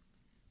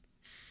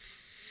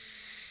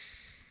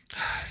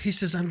 He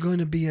says, I'm going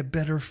to be a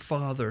better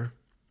father,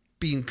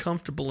 being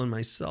comfortable in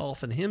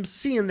myself and him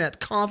seeing that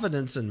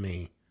confidence in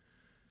me.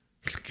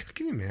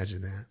 Can you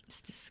imagine that?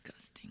 It's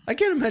disgusting. I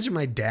can't imagine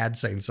my dad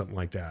saying something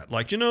like that.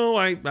 Like,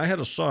 I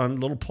had a son,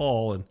 little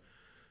Paul, and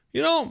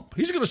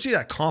he's going to see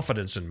that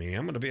confidence in me.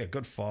 I'm going to be a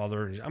good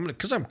father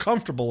because I'm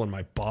comfortable in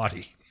my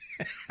body.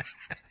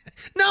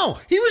 No,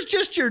 he was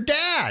just your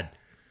dad.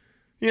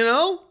 Get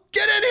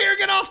in here,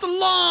 get off the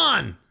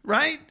lawn,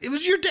 right? It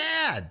was your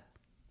dad.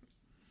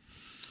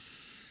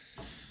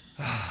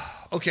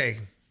 Okay,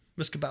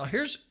 Ms. Cabal,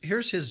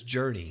 here's his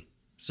journey,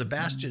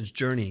 Sebastian's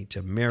journey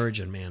to marriage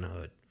and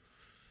manhood.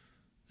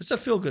 It's a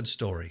feel-good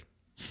story.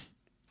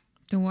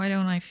 Then why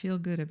don't I feel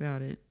good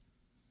about it?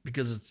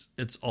 Because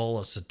it's all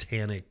a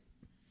satanic.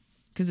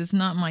 Because it's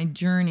not my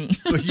journey.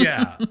 But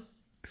yeah.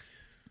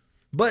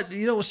 But,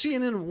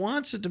 CNN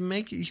wants it to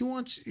make you,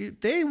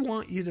 they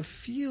want you to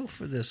feel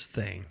for this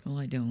thing. Well,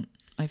 I don't.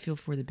 I feel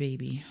for the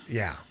baby.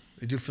 Yeah,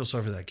 I do feel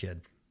sorry for that kid.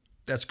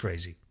 That's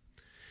crazy.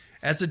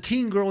 As a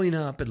teen growing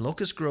up in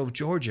Locust Grove,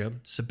 Georgia,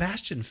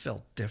 Sebastian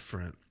felt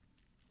different.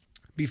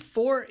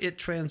 Before it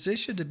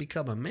transitioned to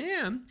become a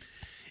man,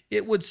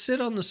 it would sit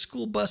on the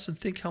school bus and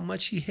think how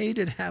much he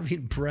hated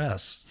having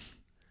breasts.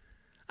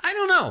 I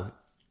don't know.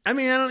 I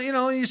mean,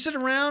 you sit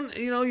around,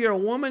 you're a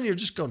woman, you're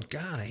just going,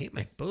 God, I hate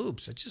my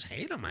boobs. I just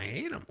hate them. I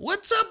hate them.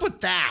 What's up with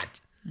that?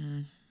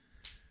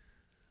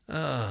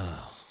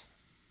 Oh.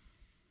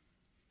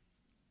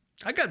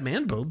 I got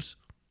man boobs.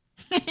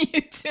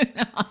 You do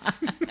not.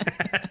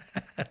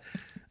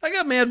 I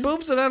got man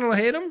boobs and I don't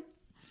hate them.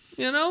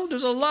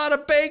 There's a lot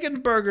of bacon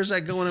burgers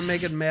that go into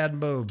making mad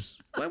boobs.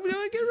 Why would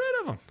I get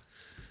rid of them?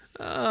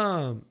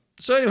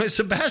 So anyway,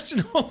 Sebastian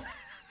hoped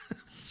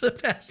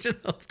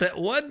that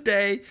one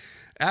day,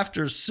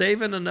 after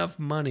saving enough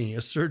money,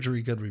 a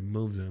surgery could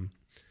remove them.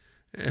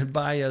 And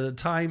by the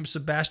time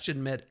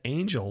Sebastian met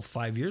Angel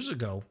 5 years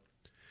ago,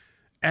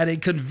 at a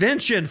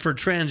convention for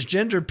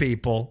transgender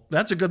people,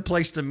 that's a good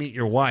place to meet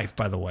your wife,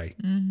 by the way,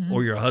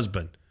 or your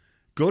husband.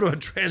 Go to a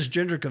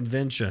transgender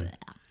convention.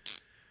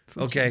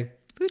 Okay.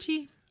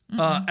 Poochie.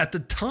 At the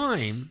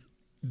time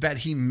that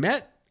he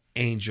met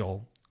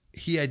Angel,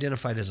 he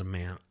identified as a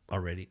man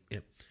already.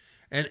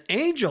 And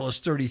Angel is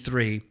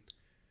 33,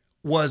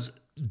 was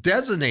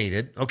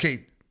designated,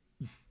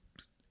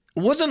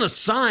 wasn't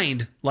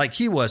assigned like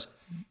he was.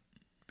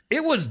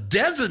 It was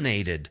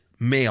designated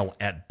male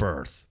at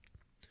birth,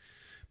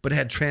 but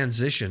had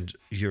transitioned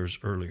years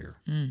earlier.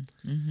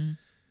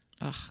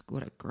 Ugh,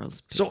 what a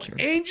gross picture.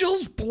 So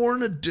Angel's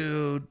born a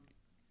dude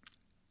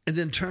and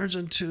then turns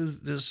into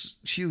this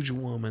huge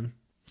woman.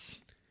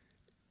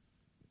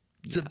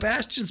 Yeah.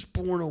 Sebastian's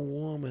born a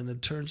woman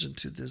and turns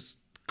into this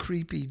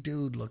creepy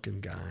dude looking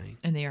guy.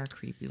 And they are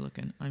creepy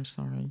looking. I'm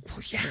sorry.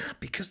 Well, yeah,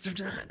 because they're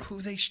not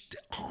who they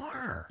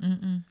are.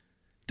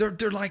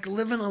 They're like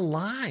living a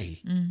lie.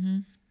 Mm-hmm.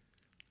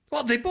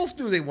 Well, they both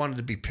knew they wanted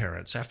to be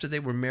parents. After they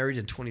were married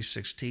in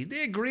 2016,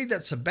 they agreed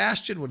that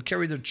Sebastian would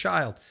carry their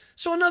child.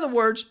 So in other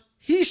words,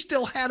 he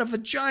still had a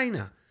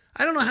vagina.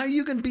 I don't know how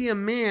you can be a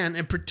man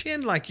and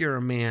pretend like you're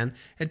a man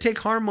and take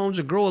hormones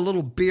and grow a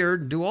little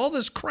beard and do all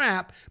this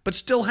crap, but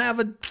still have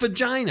a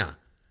vagina.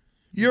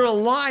 You're a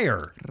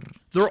liar.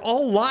 They're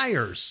all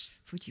liars.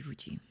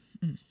 Fuchi.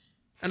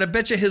 And I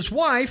bet you his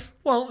wife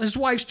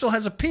still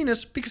has a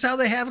penis because how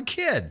they have a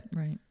kid.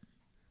 Right.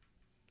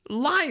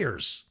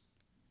 Liars.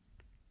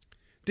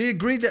 They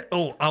agreed that,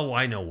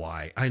 I know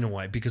why.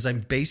 Because I'm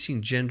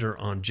basing gender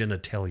on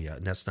genitalia,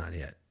 and that's not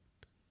it.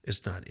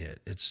 It's not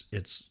it. It's.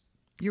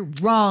 You're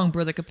wrong,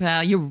 Brother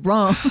Capel. You're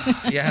wrong.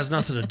 It has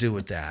nothing to do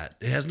with that.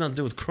 It has nothing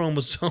to do with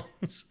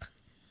chromosomes.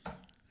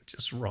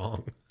 Just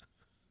wrong.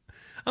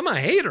 I'm a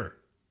hater.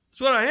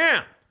 That's what I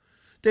am.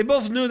 They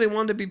both knew they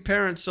wanted to be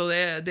parents, so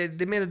they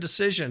made a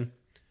decision.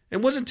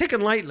 It wasn't taken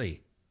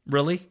lightly.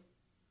 Really?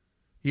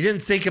 You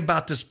didn't think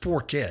about this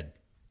poor kid.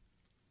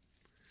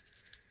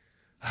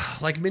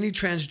 Like many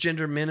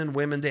transgender men and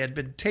women, they had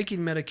been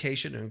taking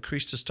medication to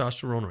increase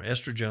testosterone or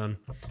estrogen.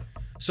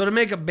 So to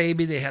make a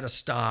baby, they had to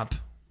stop.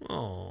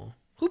 Oh,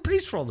 who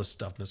pays for all this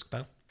stuff, Miss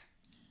Capel?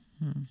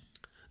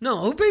 No,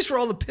 who pays for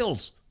all the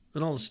pills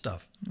and all this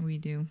stuff? We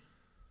do.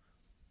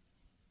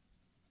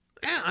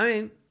 Yeah, I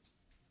mean,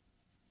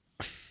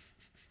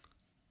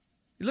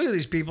 you look at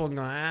these people and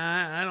go,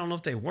 I don't know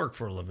if they work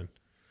for a living.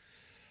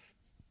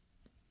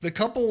 The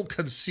couple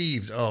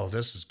conceived,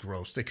 this is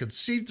gross. They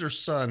conceived their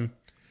son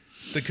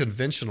the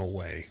conventional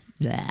way.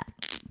 Yeah.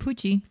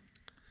 Fuchi.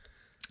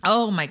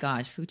 Oh my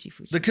gosh, Fuchi.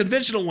 The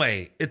conventional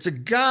way. It's a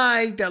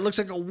guy that looks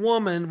like a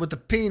woman with a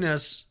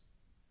penis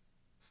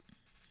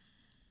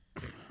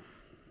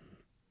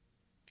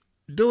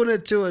doing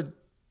it to a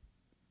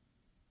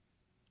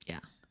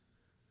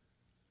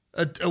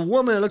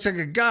woman that looks like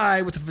a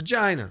guy with a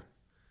vagina.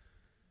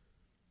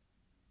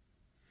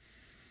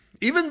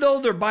 Even though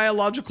their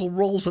biological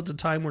roles at the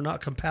time were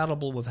not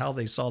compatible with how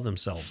they saw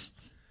themselves.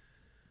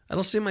 I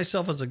don't see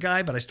myself as a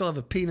guy, but I still have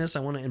a penis. I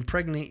want to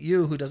impregnate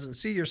you who doesn't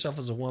see yourself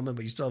as a woman,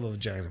 but you still have a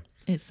vagina.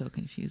 It's so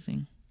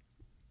confusing.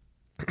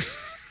 A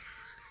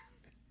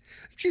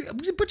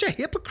bunch of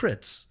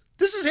hypocrites.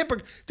 This is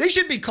They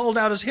should be called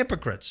out as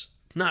hypocrites,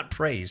 not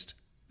praised.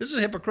 This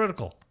is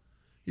hypocritical.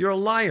 You're a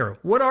liar.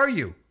 What are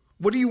you?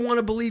 What do you want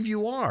to believe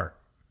you are?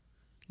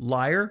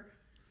 Liar.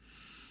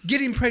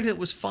 Getting pregnant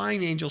was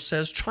fine, Angel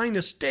says. Trying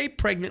to stay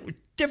pregnant was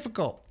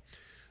difficult.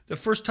 The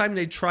first time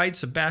they tried,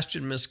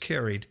 Sebastian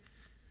miscarried.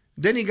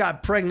 Then he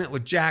got pregnant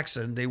with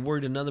Jackson. They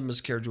worried another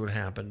miscarriage would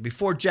happen.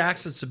 Before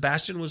Jackson,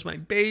 Sebastian was my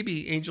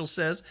baby, Angel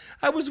says.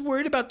 I was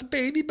worried about the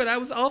baby, but I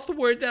was also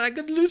worried that I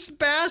could lose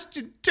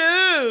Sebastian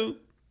too.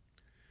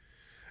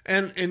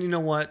 And you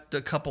know what?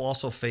 The couple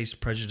also faced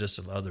prejudice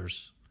of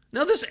others.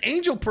 Now, this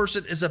Angel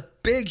person is a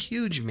big,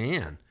 huge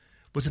man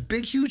with a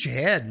big, huge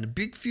head and a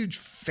big, huge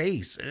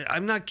face.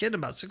 I'm not kidding,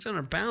 about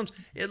 600 pounds.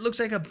 It looks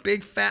like a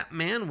big, fat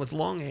man with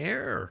long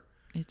hair.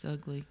 It's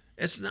ugly.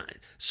 It's not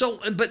so,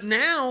 but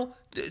now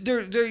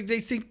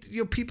they think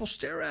people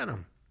stare at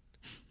him.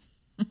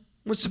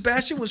 When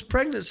Sebastian was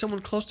pregnant,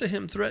 someone close to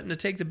him threatened to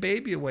take the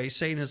baby away,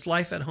 saying his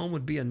life at home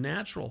would be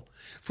unnatural.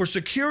 For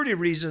security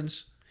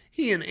reasons,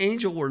 he and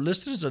Angel were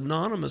listed as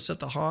anonymous at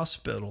the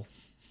hospital.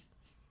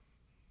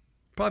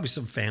 Probably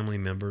some family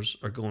members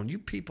are going, you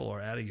people are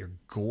out of your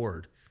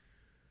gourd.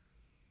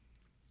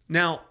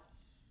 Now,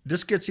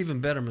 this gets even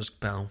better, Ms.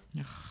 Powell,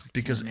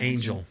 because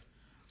Angel,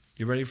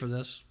 you ready for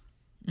this?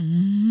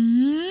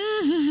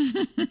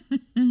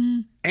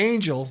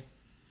 Angel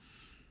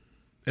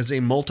is a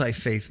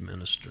multi-faith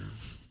minister.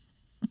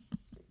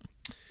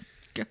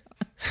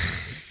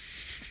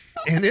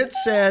 And it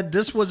said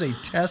this was a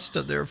test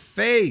of their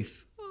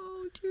faith.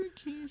 Oh, dear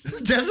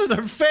Jesus. Test of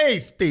their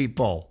faith,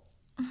 people.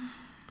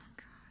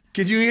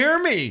 Could you hear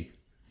me?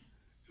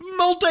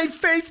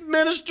 Multi-faith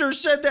minister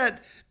said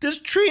that this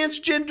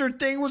transgender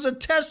thing was a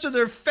test of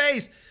their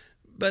faith.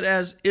 But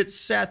as it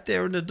sat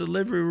there in the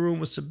delivery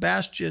room with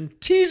Sebastian,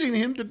 teasing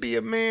him to be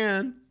a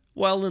man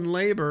while in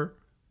labor,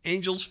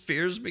 Angel's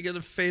fears began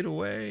to fade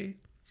away.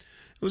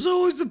 It was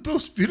always the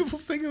most beautiful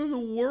thing in the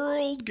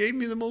world. Gave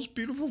me the most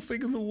beautiful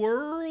thing in the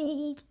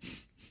world.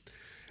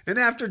 And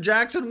after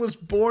Jackson was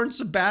born,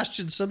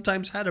 Sebastian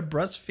sometimes had to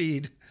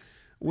breastfeed.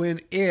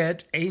 When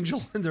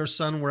Angel, and their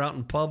son were out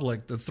in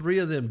public, the three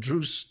of them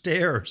drew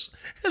stares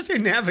as they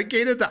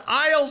navigated the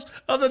aisles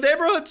of the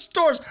neighborhood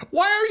stores.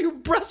 Why are you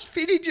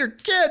breastfeeding your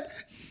kid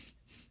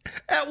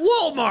at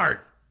Walmart?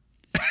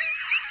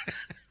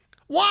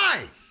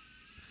 Why?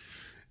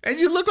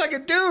 And you look like a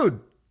dude.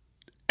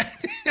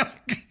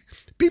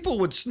 People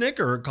would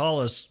snicker or call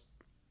us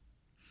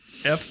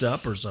effed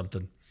up or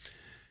something.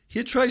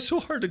 He'd try so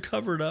hard to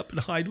cover it up and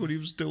hide what he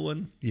was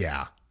doing.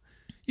 Yeah,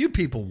 you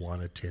people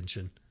want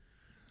attention.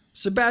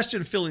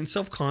 Sebastian, feeling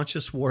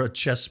self-conscious, wore a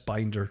chest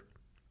binder,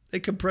 a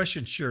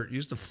compression shirt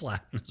used to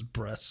flatten his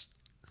breasts.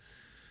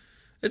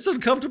 It's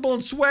uncomfortable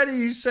and sweaty,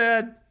 he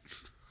said.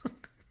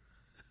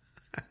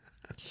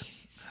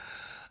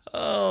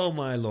 Oh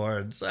my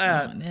Lord!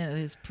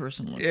 His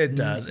person looks It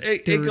does.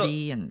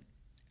 dirty and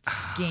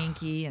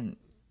skanky and.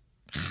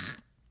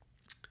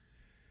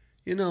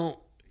 You know,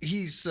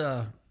 he's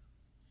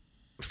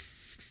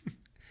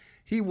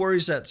he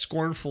worries that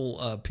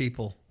scornful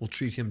people will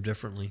treat him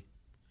differently,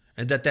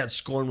 and that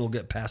scorn will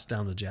get passed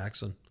down to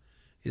Jackson.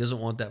 He doesn't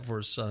want that for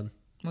his son.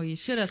 Well, you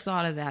should have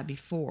thought of that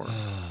before.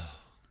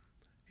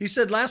 He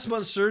said last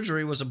month's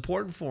surgery was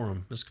important for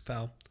him, Ms.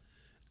 Capel,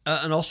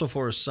 and also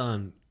for his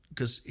son,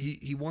 because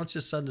he wants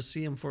his son to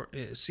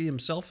see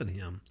himself in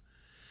him.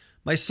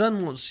 My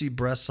son won't see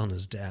breasts on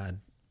his dad.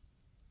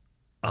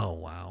 Oh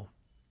wow.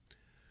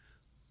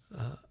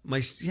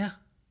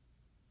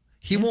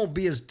 He won't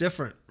be as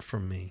different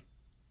from me.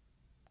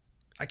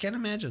 I can't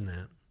imagine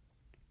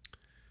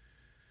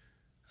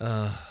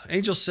that.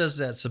 Angel says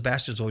that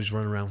Sebastian's always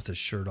running around with his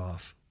shirt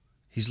off.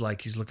 He's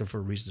looking for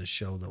a reason to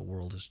show the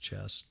world his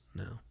chest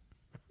now.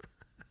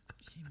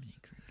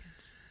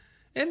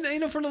 And,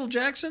 for little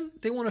Jackson,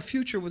 they want a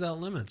future without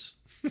limits.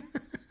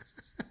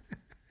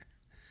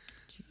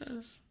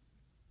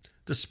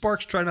 The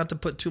Sparks try not to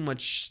put too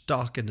much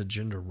stock into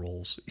gender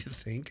roles, you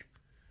think?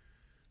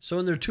 So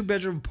in their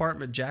 2-bedroom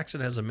apartment, Jackson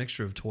has a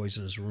mixture of toys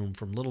in his room,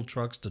 from little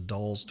trucks to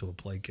dolls to a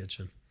play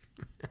kitchen.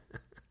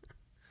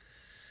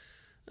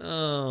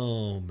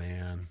 Oh,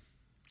 man.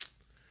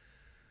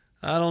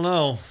 I don't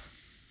know.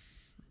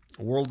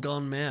 A world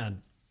gone mad.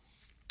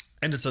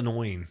 And it's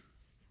annoying.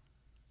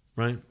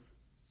 Right?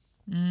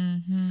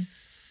 Mm-hmm.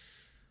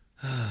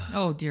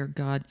 Oh, dear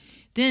God.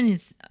 Then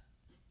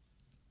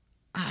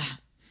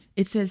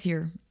it says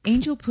here,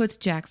 Angel puts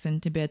Jackson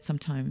to bed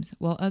sometimes,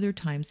 while other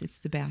times it's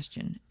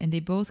Sebastian, and they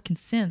both can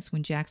sense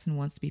when Jackson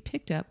wants to be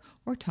picked up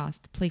or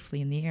tossed playfully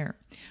in the air.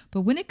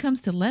 But when it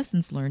comes to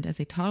lessons learned as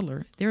a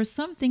toddler, there are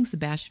some things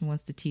Sebastian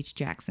wants to teach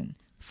Jackson,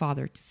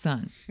 father to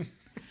son.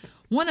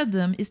 One of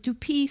them is to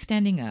pee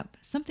standing up,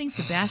 something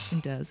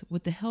Sebastian does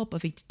with the help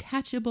of a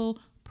detachable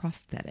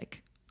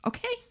prosthetic.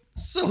 Okay?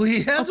 So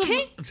he has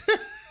okay?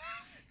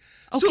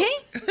 Okay?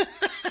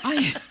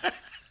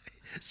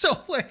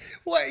 So wait,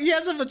 he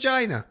has a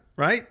vagina,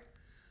 right?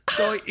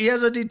 So he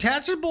has a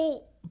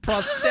detachable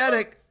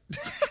prosthetic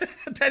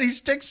that he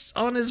sticks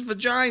on his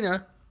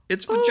vagina.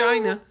 It's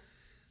vagina.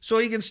 So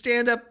he can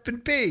stand up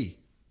and pee.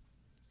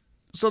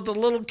 So the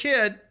little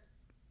kid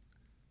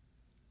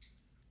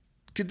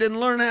could then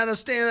learn how to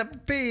stand up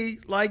and pee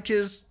like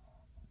his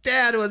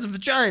dad, who has a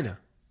vagina.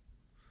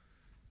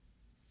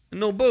 And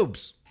no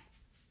boobs.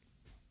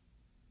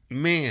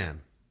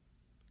 Man.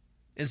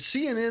 And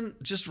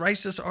CNN just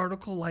writes this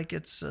article like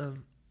it's a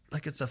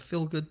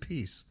feel-good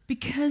piece.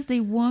 Because they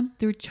want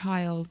their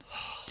child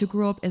to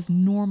grow up as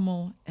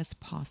normal as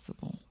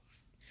possible.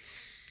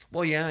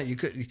 Well, yeah, he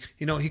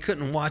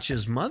couldn't watch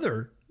his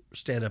mother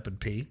stand up and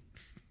pee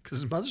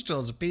because his mother still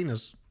has a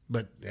penis.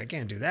 But I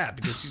can't do that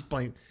because he's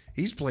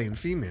playing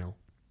female.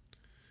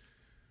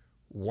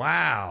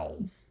 Wow.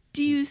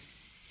 Do you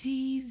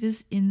see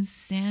this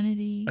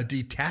insanity? A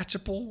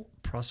detachable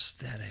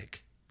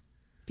prosthetic.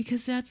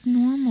 Because that's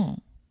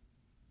normal.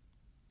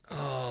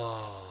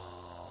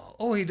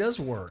 Oh, he does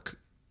work.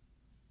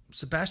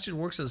 Sebastian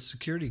works as a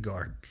security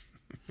guard.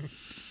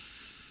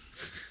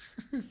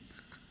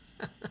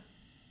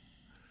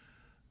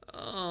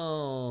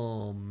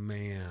 Oh,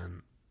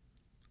 man.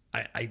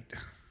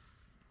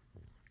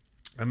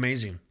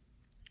 Amazing.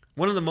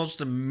 One of the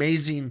most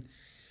amazing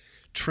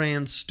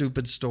trans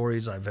stupid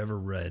stories I've ever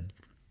read.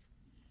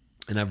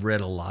 And I've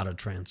read a lot of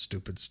trans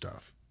stupid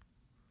stuff.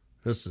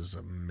 This is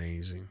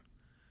amazing.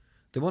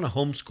 They want to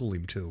homeschool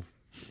him too.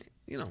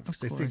 Because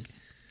they think,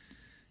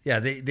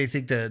 they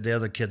think the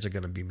other kids are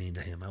going to be mean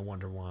to him. I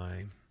wonder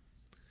why.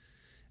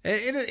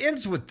 And it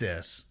ends with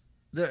this.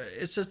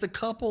 It says the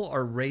couple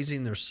are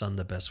raising their son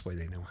the best way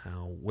they know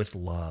how, with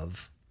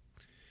love.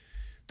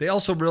 They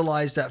also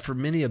realize that for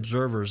many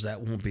observers,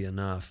 that won't be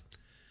enough.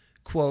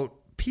 Quote,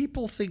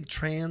 people think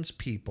trans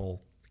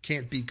people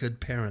can't be good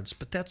parents,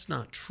 but that's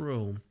not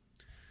true.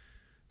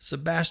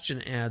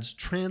 Sebastian adds,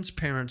 trans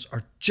parents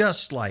are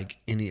just like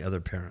any other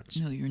parents.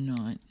 No, you're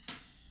not.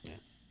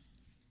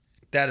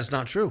 That is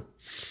not true.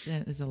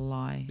 That is a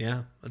lie.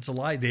 Yeah, it's a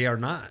lie. They are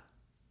not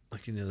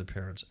like any other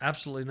parents.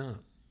 Absolutely not.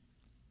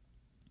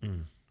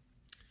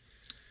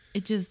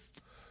 It just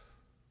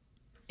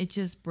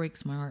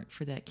breaks my heart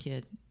for that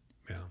kid.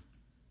 Yeah.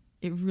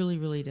 It really,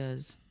 really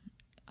does.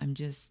 I'm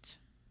just...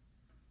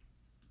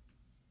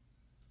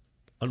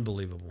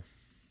 Unbelievable.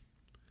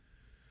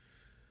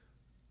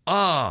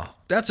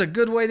 That's a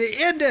good way to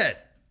end it.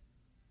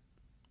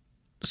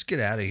 Let's get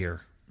out of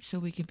here. So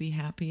we can be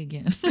happy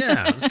again.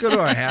 Yeah, let's go to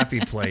our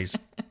happy place.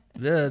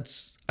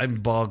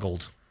 I'm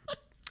boggled.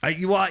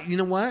 You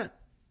know what?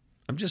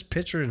 I'm just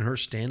picturing her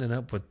standing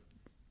up with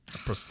a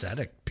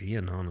prosthetic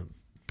peeing on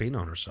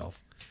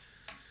herself.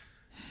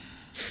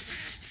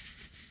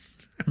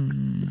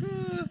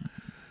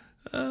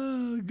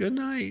 Good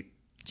night.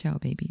 Ciao,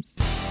 babies.